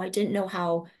like, wow, I didn't know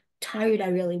how tired I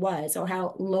really was or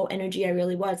how low energy I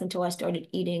really was until I started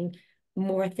eating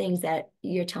more things that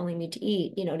you're telling me to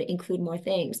eat, to include more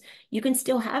things. You can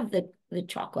still have the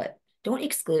chocolate. Don't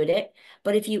exclude it.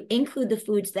 But if you include the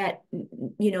foods that,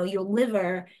 your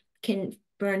liver can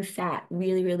burn fat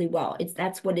really, really well.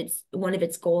 That's what one of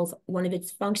its goals, one of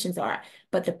its functions are.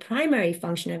 But the primary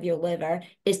function of your liver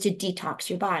is to detox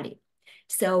your body.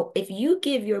 So if you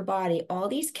give your body all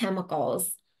these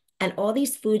chemicals and all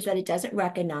these foods that it doesn't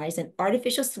recognize and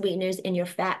artificial sweeteners in your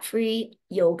fat-free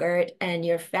yogurt and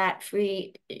your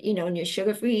fat-free, and your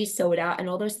sugar-free soda and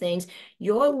all those things,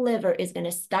 your liver is going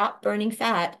to stop burning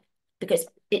fat because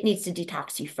it needs to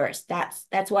detox you first.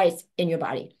 That's why it's in your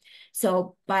body.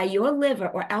 So by your liver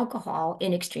or alcohol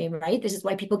in extreme, right? This is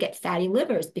why people get fatty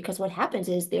livers, because what happens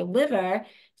is your liver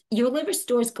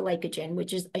stores glycogen,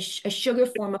 which is a sugar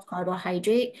form of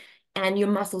carbohydrate, and your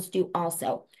muscles do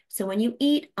also. So when you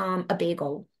eat a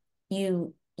bagel,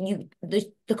 the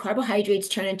carbohydrates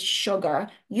turn into sugar.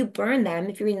 You burn them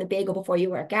if you're eating the bagel before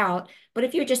you work out. But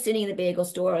if you're just sitting in the bagel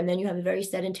store and then you have a very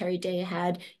sedentary day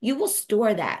ahead, you will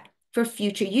store that for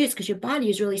future use because your body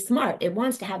is really smart. It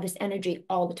wants to have this energy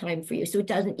all the time for you, so it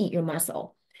doesn't eat your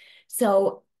muscle.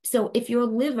 So if your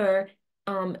liver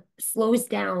slows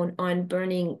down on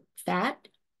burning fat,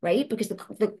 right? Because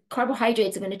the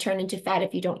carbohydrates are going to turn into fat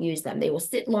if you don't use them. They will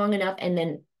sit long enough and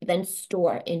then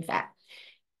store in fat.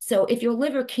 So if your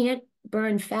liver can't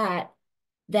burn fat,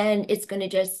 then it's going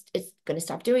to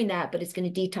stop doing that, but it's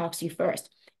going to detox you first.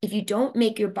 If you don't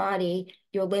make your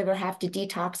liver have to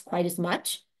detox quite as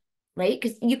much, right?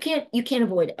 Because you can't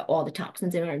avoid all the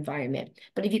toxins in our environment.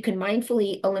 But if you can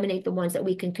mindfully eliminate the ones that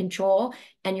we can control,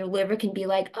 and your liver can be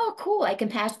like, oh, cool, I can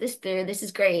pass this through. This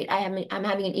is great. I'm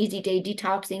having an easy day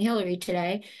detoxing Hillary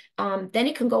today. Then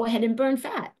it can go ahead and burn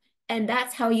fat. And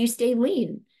that's how you stay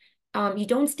lean. You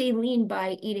don't stay lean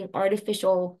by eating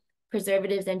artificial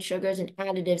preservatives and sugars and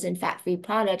additives and fat-free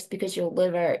products because your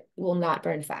liver will not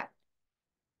burn fat.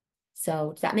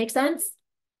 So does that make sense?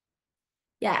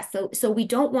 Yeah, so we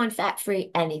don't want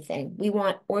fat-free anything. We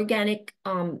want organic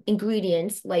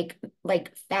ingredients like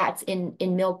fats in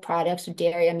milk products or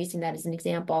dairy. I'm using that as an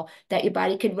example that your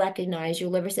body could recognize. Your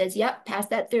liver says, "Yep, pass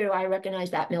that through. I recognize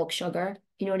that milk sugar."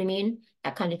 You know what I mean?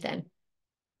 That kind of thing.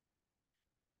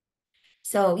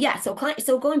 So yeah, so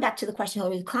going back to the question,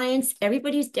 Hillary, clients,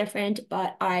 everybody's different,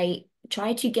 but I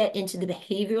try to get into the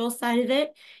behavioral side of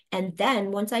it. And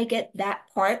then once I get that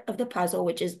part of the puzzle,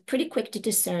 which is pretty quick to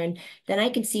discern, then I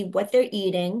can see what they're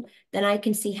eating. Then I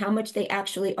can see how much they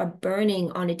actually are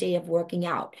burning on a day of working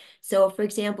out. So for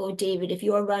example, David, if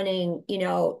you're running,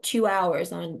 2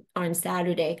 hours on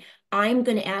Saturday, I'm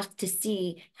going to ask to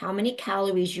see how many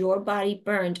calories your body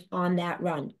burned on that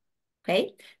run.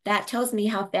 Okay, that tells me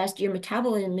how fast your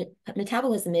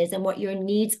metabolism is and what your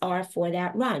needs are for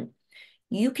that run.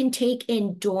 You can take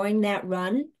in during that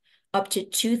run up to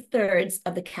 2/3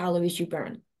 of the calories you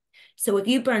burn. So if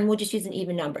you burn, we'll just use an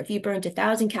even number. If you burned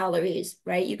 1,000 calories,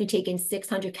 right, you can take in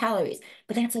 600 calories,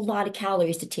 but that's a lot of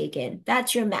calories to take in.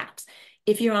 That's your max.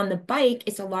 If you're on the bike,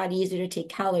 it's a lot easier to take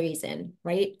calories in,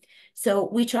 right? So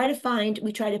we try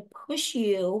to push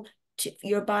your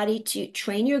body to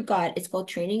train your gut. It's called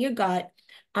training your gut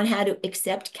on how to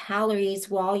accept calories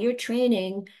while you're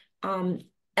training. And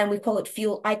I call it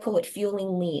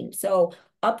fueling lean. So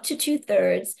up to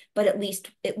 2/3, but at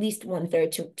least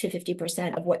 1/3 to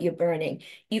 50% of what you're burning.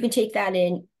 You can take that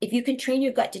in. If you can train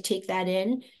your gut to take that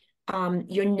in,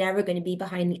 you're never going to be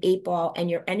behind the 8 ball, and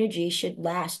your energy should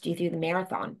last you through the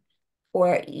marathon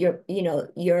or your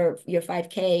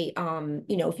 5K.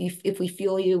 If we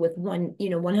fuel you with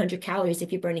 100 calories,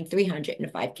 if you're burning 300 in a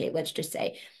 5K, let's just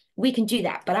say, we can do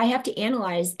that. But I have to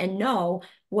analyze and know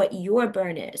what your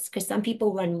burn is, because some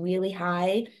people run really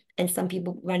high and some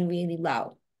people run really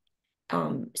low.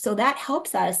 So that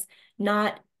helps us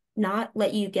not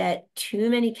let you get too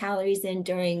many calories in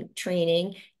during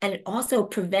training. And it also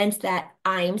prevents that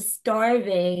I'm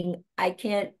starving, I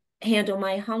can't handle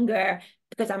my hunger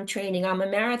because I'm training. I'm a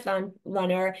marathon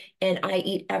runner and I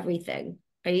eat everything,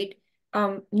 right?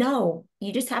 No,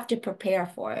 you just have to prepare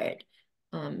for it.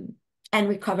 And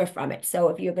recover from it. So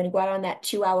if you're going to go out on that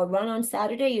 2-hour run on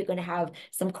Saturday, you're going to have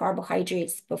some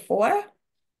carbohydrates before.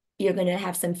 You're going to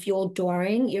have some fuel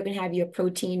during. You're going to have your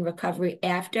protein recovery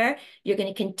after. You're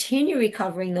going to continue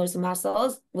recovering those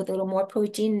muscles with a little more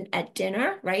protein at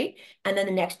dinner, right? And then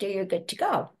the next day you're good to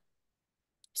go.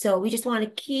 So we just want to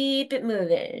keep it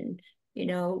moving,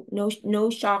 no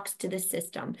shocks to the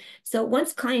system. So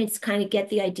once clients kind of get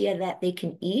the idea that they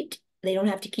can eat, they don't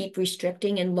have to keep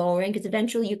restricting and lowering, because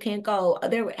eventually you can't go.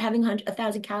 They're having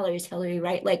 1,000 calories, Hillary,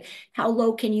 right? Like how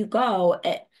low can you go?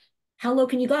 How low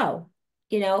can you go?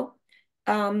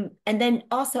 And then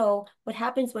also what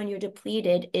happens when you're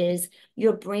depleted is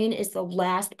your brain is the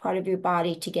last part of your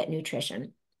body to get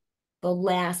nutrition, the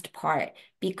last part.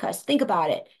 Because think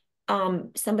about it.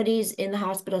 Somebody's in the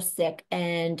hospital sick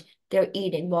and they're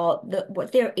eating. Well,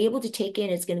 what they're able to take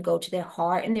in is going to go to their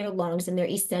heart and their lungs and their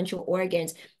essential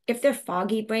organs. If they're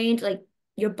foggy brained, like,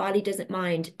 your body doesn't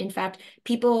mind. In fact,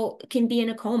 people can be in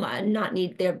a coma and not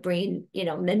need their brain,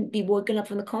 and then be woken up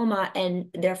from the coma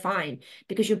and they're fine,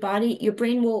 because your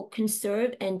brain will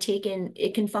conserve and take in,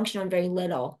 it can function on very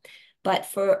little. But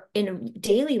for in a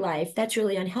daily life, that's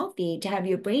really unhealthy to have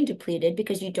your brain depleted,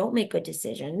 because you don't make good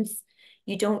decisions.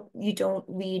 You don't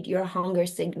read your hunger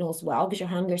signals well, because your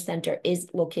hunger center is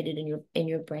located in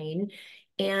your brain.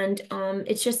 And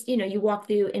it's just, you walk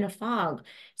through in a fog.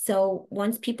 So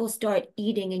once people start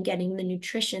eating and getting the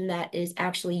nutrition that is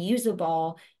actually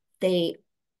usable, they,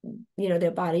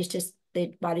 their bodies just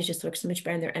work so much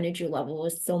better and their energy level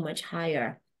is so much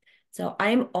higher. So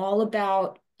I'm all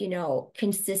about,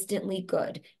 consistently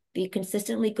good. Be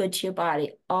consistently good to your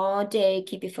body all day.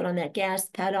 Keep your foot on that gas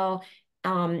pedal.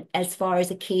 As far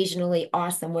as occasionally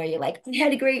awesome, where you're like, I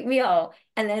had a great meal,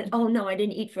 and then, oh no, I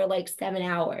didn't eat for like 7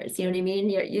 hours. You know what I mean?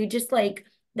 You just like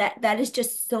that is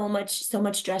just so much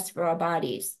stress for our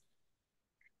bodies.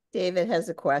 David has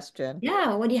a question.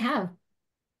 Yeah, what do you have?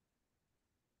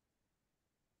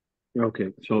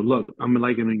 Okay, so look, I'm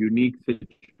like in a unique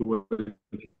situation.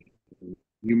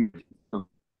 You,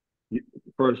 you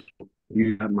first,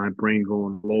 you have my brain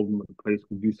going all over the place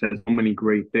because you said so many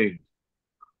great things.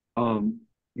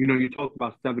 You talked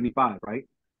about 75, right?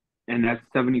 And that's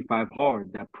 75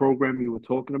 hard. That program you were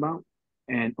talking about,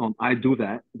 and I do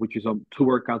that, which is 2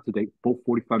 workouts a day, both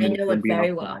 45 I minutes, know one it being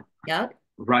very outside, well. Yep.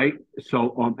 right?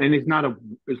 So and it's not a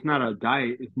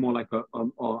diet. It's more like a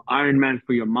Iron Man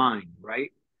for your mind,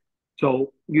 right?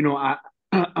 So I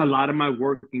a lot of my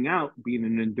working out, being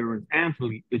an endurance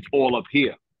athlete, it's all up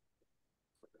here.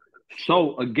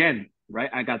 So again, right,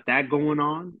 I got that going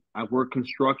on. I work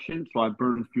construction, so I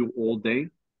burn fuel all day.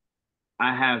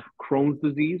 I have Crohn's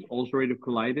disease, ulcerative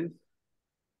colitis,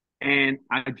 and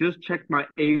I just checked my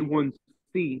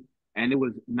A1C, and it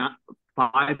was not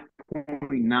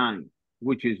 5.9,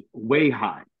 which is way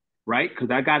high, right? Because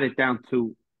I got it down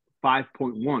to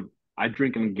 5.1. I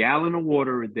drink a gallon of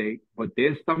water a day, but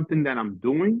there's something that I'm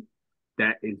doing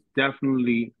that is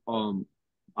definitely I'm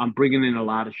bringing in a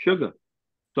lot of sugar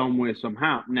somewhere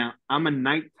somehow. Now, I'm a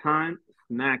nighttime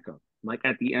snacker. Like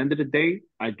at the end of the day,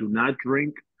 I do not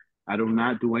drink. I do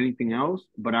not do anything else,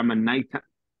 but I'm a nighttime.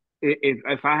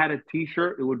 If I had a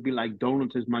T-shirt, it would be like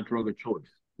donuts is my drug of choice.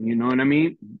 You know what I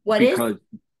mean? What is Because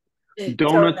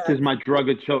donuts Donut. is my drug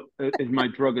of is my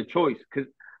drug of choice. Because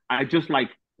I just like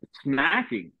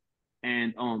snacking,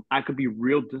 and I could be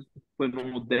real disciplined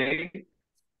all day,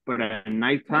 but at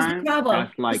Here's the nighttime, problem.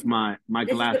 that's like my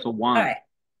This is glass what, of all wine. right,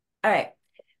 all right.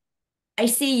 I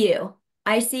see you.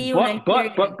 I see you and I But hear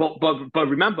but but you. but but but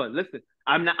remember, listen,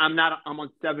 I'm on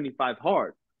 75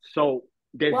 hard. So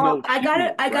there's no Well, excuse,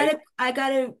 right? I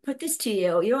gotta put this to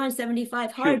you. You're on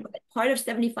 75 hard, Shoot. but part of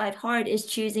 75 hard is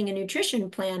choosing a nutrition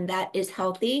plan that is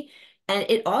healthy. And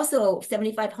it also,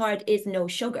 75 hard is no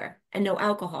sugar and no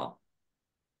alcohol.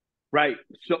 Right.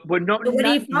 So but no So what are not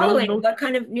you no following? no What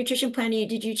kind of nutrition plan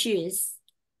did you choose?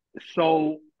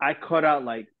 so I cut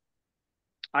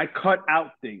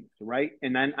out things, right?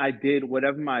 And then I did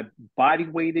whatever my body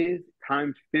weight is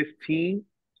times 15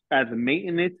 as a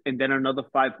maintenance, and then another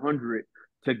 500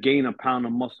 to gain a pound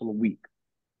of muscle a week.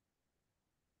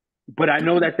 But I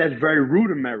know that that's very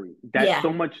rudimentary. That's Yeah,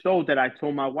 so much so that I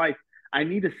told my wife I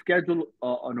need to schedule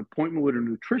an appointment with a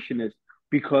nutritionist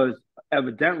because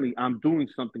evidently I'm doing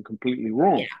something completely yeah.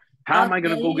 wrong. How am I'll I going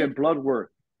tell to go you. get blood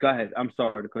work? Go ahead. I'm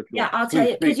sorry to cut you Yeah, off. I'll tell Please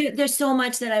you because speak. there's so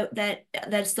much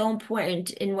that's so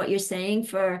important in what you're saying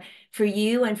for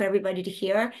you and for everybody to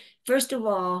hear. First of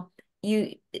all,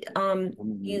 you um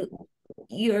you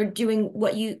you're doing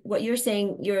what you're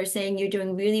saying you're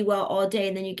doing really well all day,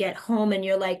 and then you get home and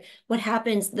you're like, what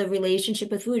happens? The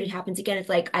relationship with food, it happens again. It's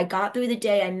like I got through the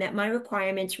day, I met my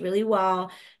requirements really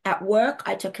well. At work,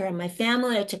 I took care of my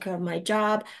family, I took care of my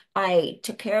job, I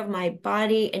took care of my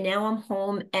body, and now I'm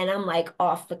home and I'm like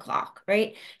off the clock,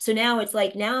 right? So now it's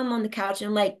like now I'm on the couch and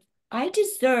I'm like, I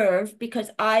deserve because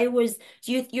I was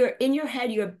you're in your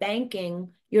head, you're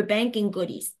banking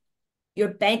goodies.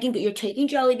 You're taking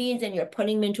jelly beans and you're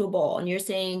putting them into a bowl and you're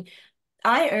saying,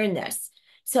 I earned this.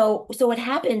 So what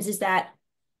happens is that,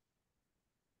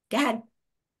 God,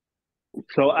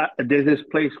 There's this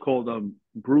place called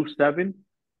Brew Seven.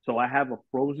 So I have a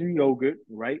frozen yogurt,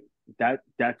 right?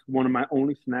 That's one of my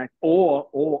only snacks, or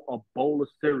a bowl of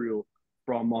cereal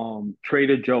from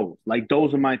Trader Joe's. Like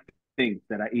those are my things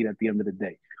that I eat at the end of the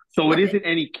day. So it love it. isn't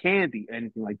any candy,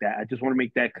 anything like that. I just want to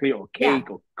make that clear, or Yeah,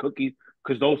 cake or cookies,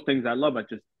 because those things I love. I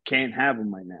just can't have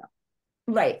them right now.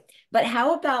 right. But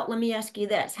how about, let me ask you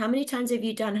this. How many times have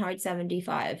you done hard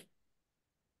 75?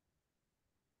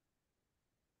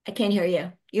 I can't hear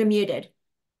you. You're muted.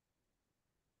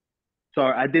 So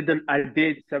I did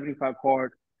 75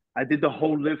 hard. I did the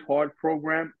whole Live Hard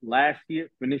program last year,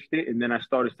 finished it, and then I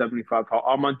started 75 hard.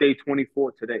 I'm on day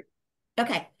 24 today.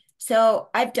 Okay. So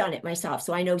I've done it myself,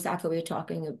 so I know exactly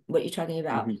what you're talking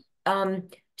about. Hmm. Um,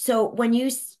 so when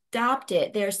you stopped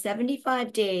it, there are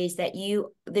 75 days that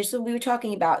there's what we were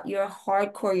talking about. You're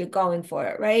hardcore, you're going for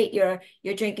it, right? You're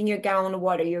drinking your gallon of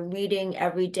water, you're reading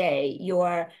every day,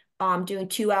 you're doing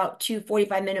two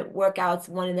 45-minute workouts,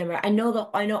 one of them. I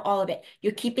know all of it.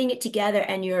 You're keeping it together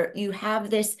and you have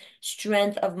this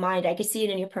strength of mind. I can see it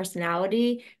in your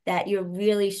personality that you're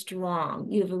really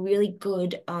strong. You have a really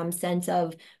good sense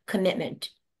of commitment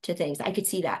to things. I could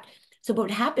see that. So what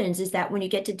happens is that when you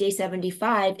get to day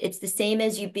 75, it's the same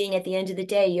as you being at the end of the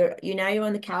day. You're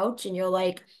on the couch and you're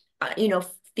like,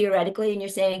 theoretically, and you're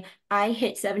saying, I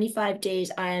hit 75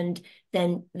 days and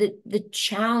then the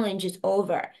challenge is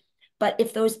over. But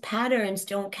if those patterns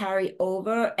don't carry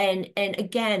over, and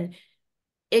again,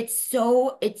 it's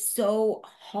so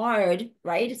hard,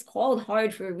 right? It's called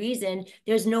hard for a reason.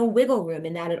 There's no wiggle room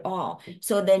in that at all.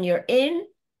 So then you're in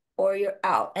or you're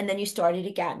out, and then you start it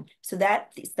again. So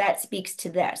that speaks to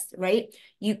this, right?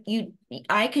 You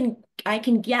I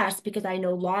can guess because I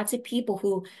know lots of people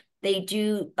who they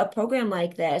do a program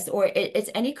like this, or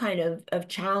it's any kind of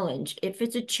challenge. If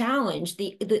it's a challenge,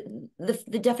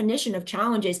 the definition of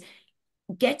challenge is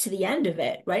get to the end of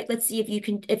it, right? Let's see if you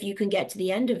can get to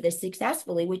the end of this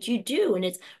successfully, which you do, and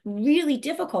it's really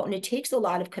difficult and it takes a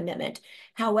lot of commitment.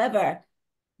 However,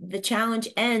 the challenge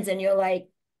ends and you're like,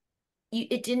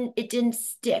 it didn't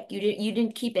stick. You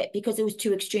didn't keep it because it was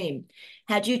too extreme.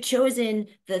 Had you chosen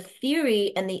the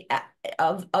theory and the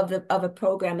of a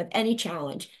program of any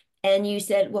challenge, and you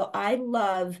said, well, I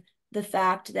love the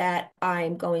fact that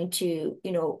I'm going to,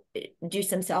 do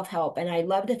some self-help, and I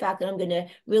love the fact that I'm going to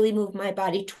really move my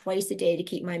body twice a day to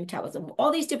keep my metabolism,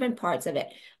 all these different parts of it.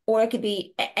 Or it could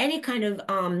be any kind of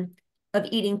of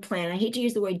eating plan. I hate to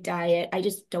use the word diet. I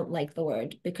just don't like the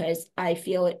word because I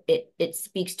feel it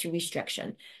speaks to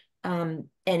restriction. And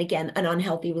again, an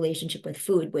unhealthy relationship with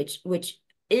food, which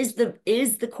is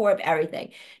the core of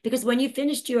everything. Because when you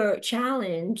finished your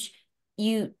challenge,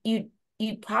 you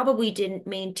probably didn't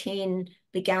maintain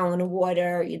the gallon of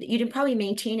water. You didn't probably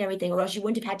maintain everything, or else you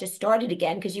wouldn't have had to start it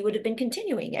again because you would have been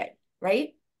continuing it,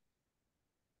 right?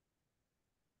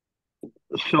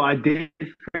 So I did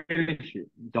finish it,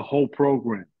 the whole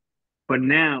program. But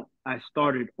now I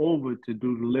started over to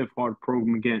do the Live Hard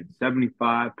program again,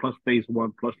 75 plus phase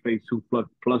one, plus phase two,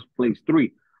 plus phase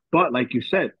three. But like you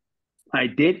said, I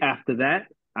did after that,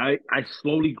 I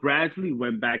slowly, gradually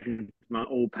went back into my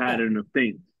old Yeah. pattern of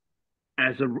things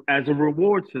as a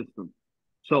reward system.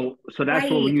 So that's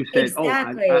what when Right, you said, oh,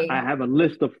 I exactly. have a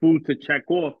list of food to check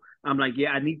off. I'm like,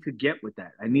 yeah, I need to get with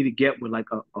that. I need to get with like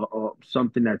a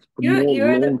something that's You're more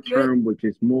you're the long you're term, which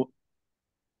is more.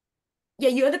 Yeah,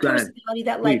 you're the Go ahead, personality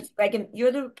that please. likes like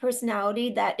you're the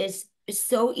personality that is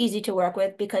so easy to work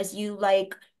with because you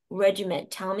like regiment.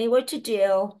 Tell me what to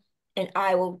do and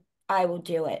I will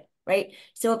do it, right?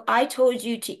 So if I told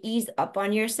you to ease up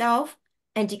on yourself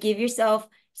and to give yourself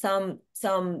some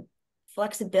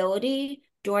flexibility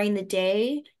during the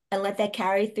day and let that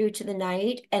carry through to the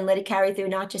night and let it carry through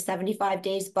not just 75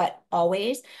 days but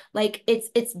always, like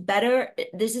it's better.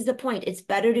 This is the point. It's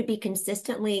better to be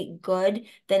consistently good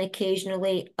than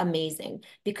occasionally amazing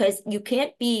because you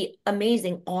can't be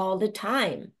amazing all the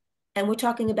time. And we're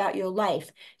talking about your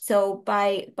life. So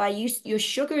by you, your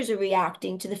sugars are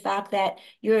reacting to the fact that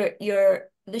your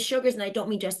the sugars, and I don't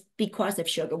mean just because of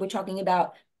sugar. We're talking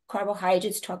about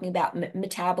carbohydrates, talking about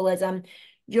metabolism.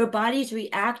 Your body's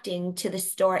reacting to the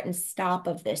start and stop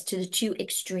of this, to the two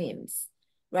extremes,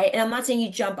 right? And I'm not saying you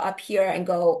jump up here and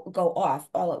go off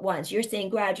all at once. You're saying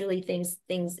gradually things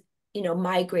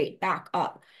migrate back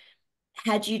up.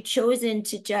 Had you chosen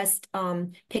to just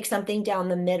pick something down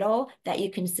the middle that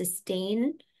you can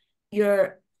sustain,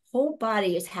 your whole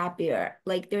body is happier.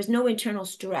 Like there's no internal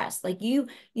stress. Like you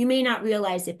may not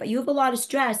realize it, but you have a lot of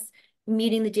stress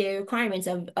meeting the daily requirements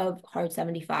of Hard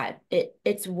 75.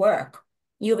 It's work.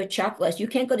 You have a checklist. You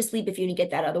can't go to sleep if you didn't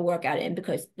get that other workout in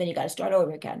because then you got to start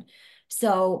over again.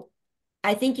 So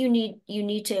I think you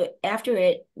need to, after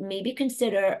it, maybe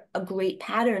consider a great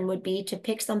pattern would be to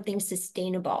pick something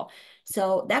sustainable.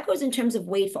 So that goes in terms of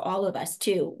weight for all of us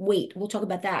too. Weight, we'll talk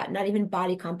about that, not even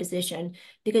body composition,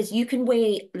 because you can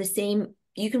weigh the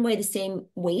same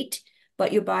weight,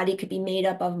 but your body could be made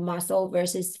up of muscle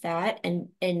versus fat and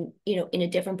in a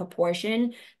different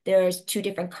proportion. There's two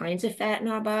different kinds of fat in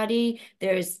our body.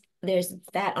 There's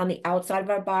fat on the outside of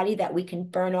our body that we can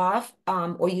burn off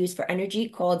or use for energy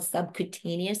called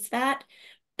subcutaneous fat.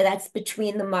 That's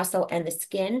between the muscle and the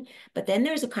skin. But then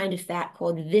there's a kind of fat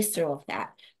called visceral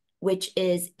fat, which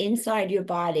is inside your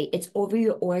body. It's over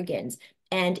your organs.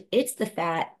 And it's the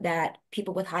fat that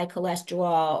people with high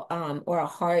cholesterol or a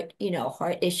heart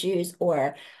issues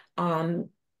or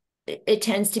it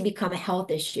tends to become a health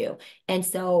issue. And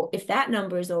so if that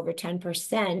number is over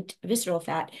 10% visceral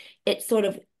fat,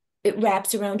 it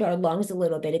wraps around our lungs a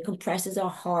little bit. It compresses our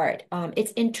heart.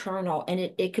 It's internal and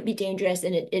it could be dangerous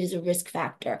and it is a risk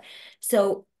factor.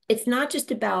 So it's not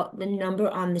just about the number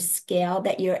on the scale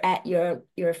that you're at your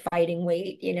fighting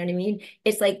weight, you know what I mean?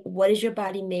 It's like, what is your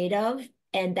body made of?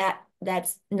 And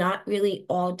that's not really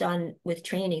all done with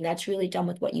training. That's really done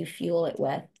with what you fuel it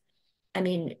with. I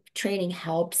mean, training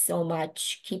helps so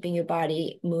much, keeping your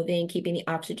body moving, keeping the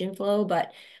oxygen flow,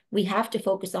 but we have to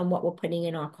focus on what we're putting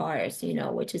in our cars,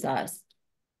 which is us.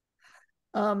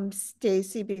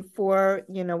 Stacy, before,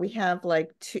 we have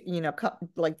like two,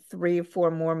 like 3 or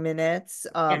 4 more minutes.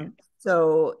 Yeah.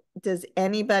 So does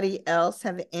anybody else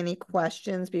have any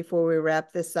questions before we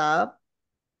wrap this up?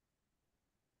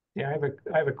 Yeah,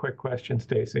 I have a quick question,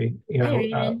 Stacy. Hi,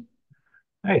 Raymond.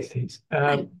 Hi, Stacy.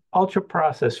 Hi. Ultra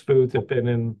processed foods have been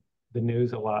in the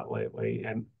news a lot lately,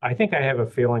 and I think I have a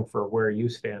feeling for where you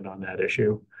stand on that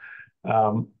issue.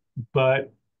 Um,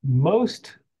 but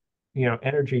most,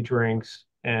 energy drinks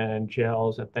and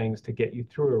gels and things to get you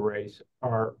through a race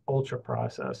are ultra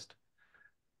processed.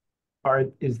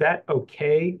 Is that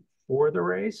okay for the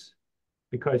race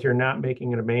because you're not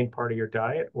making it a main part of your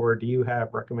diet, or do you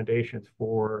have recommendations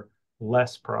for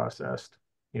less processed,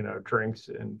 drinks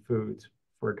and foods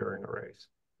for during a race?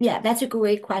 Yeah, that's a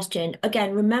great question.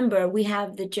 Again, remember, we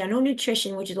have the general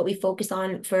nutrition, which is what we focus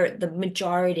on for the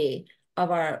majority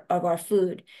of our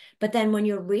food. But then when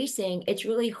you're racing, it's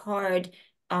really hard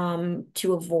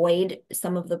to avoid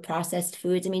some of the processed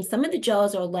foods. I mean, some of the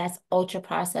gels are less ultra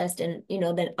processed and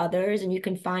than others, and you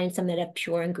can find some that have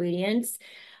pure ingredients.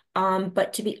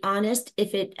 But to be honest,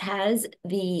 if it has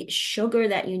the sugar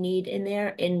that you need in there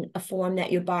in a form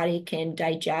that your body can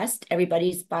digest,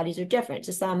 everybody's bodies are different.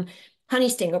 So some honey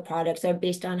stinger products are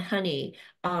based on honey.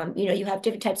 You have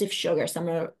different types of sugar. Some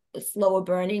are slower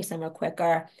burning, some are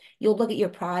quicker. You'll look at your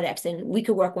products, and we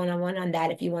could work one-on-one on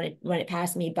that if you want to run it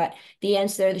past me. But the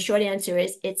short answer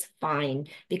is it's fine,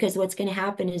 because what's going to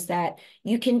happen is that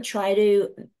you can try to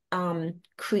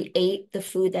create the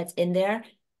food that's in there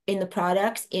in the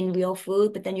products in real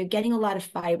food, but then you're getting a lot of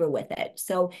fiber with it.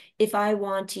 So if I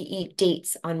want to eat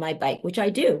dates on my bike, which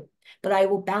I do, but I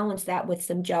will balance that with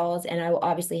some gels, and I will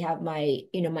obviously have my,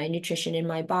 my nutrition in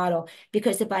my bottle,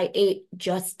 because if I ate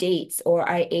just dates or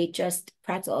I ate just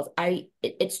pretzels,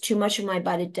 it's too much for my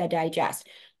body to digest.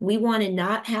 We want to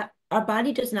not have, our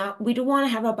body does not, we don't want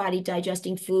to have our body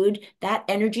digesting food. That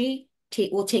energy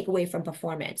will take away from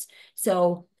performance.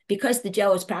 So because the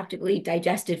gel is practically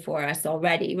digested for us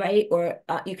already, right? Or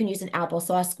you can use an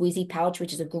applesauce squeezy pouch,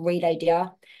 which is a great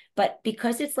idea. But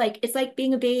because it's like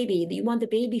being a baby, you want the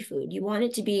baby food. You want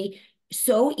it to be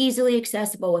so easily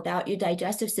accessible without your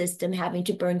digestive system having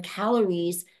to burn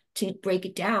calories to break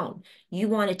it down. You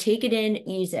want to take it in,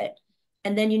 use it.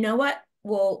 And then you know what?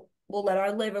 We'll let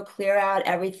our liver clear out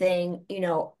everything,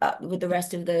 with the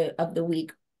rest of the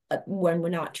week when we're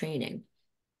not training.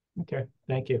 Okay,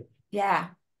 thank you. Yeah.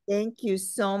 Thank you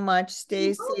so much,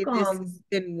 You're Stacy. This welcome. has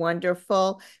been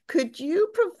wonderful. Could you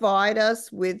provide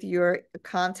us with your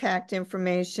contact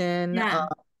information? Yeah. A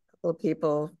couple of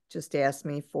people just asked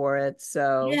me for it,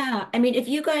 so Yeah. I mean, if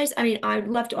you guys, I'd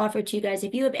love to offer it to you guys.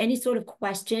 If you have any sort of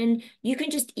question, you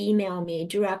can just email me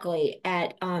directly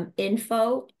at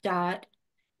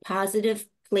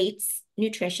info.positiveplates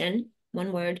nutrition,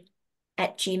 one word,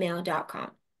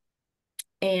 @gmail.com.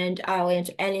 And I'll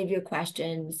answer any of your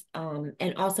questions.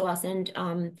 And also I'll send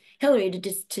Hillary to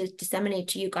disseminate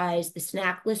to you guys the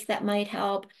snack list that might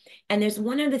help. And there's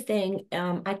one other thing,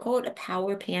 I call it a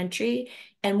power pantry.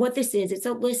 And what this is, it's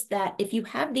a list that if you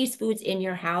have these foods in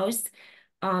your house,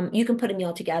 you can put a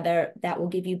meal together that will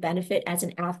give you benefit as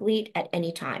an athlete at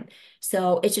any time.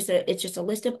 So it's just a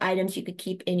list of items you could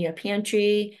keep in your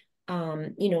pantry,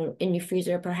 in your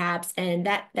freezer perhaps, and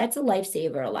that's a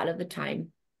lifesaver a lot of the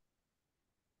time.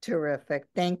 terrific.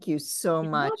 Thank you so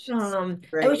You're much. welcome.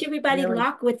 I wish Great, everybody really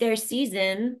luck with their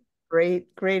season. great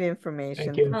Thank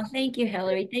information. you. Oh, thank you,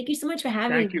 Hillary. Thank you so much for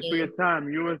having Thank you for your me. time.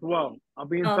 You as well. I'll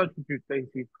be in Oh, touch with you,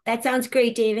 Stacy. that sounds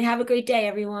great, David. Have a great day,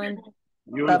 everyone.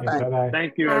 You as Okay, Bye-bye. well. bye-bye.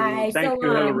 Thank you, everyone. Bye. So Thank you,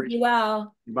 long. Hillary. Be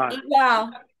well. Bye. Eat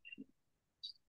well.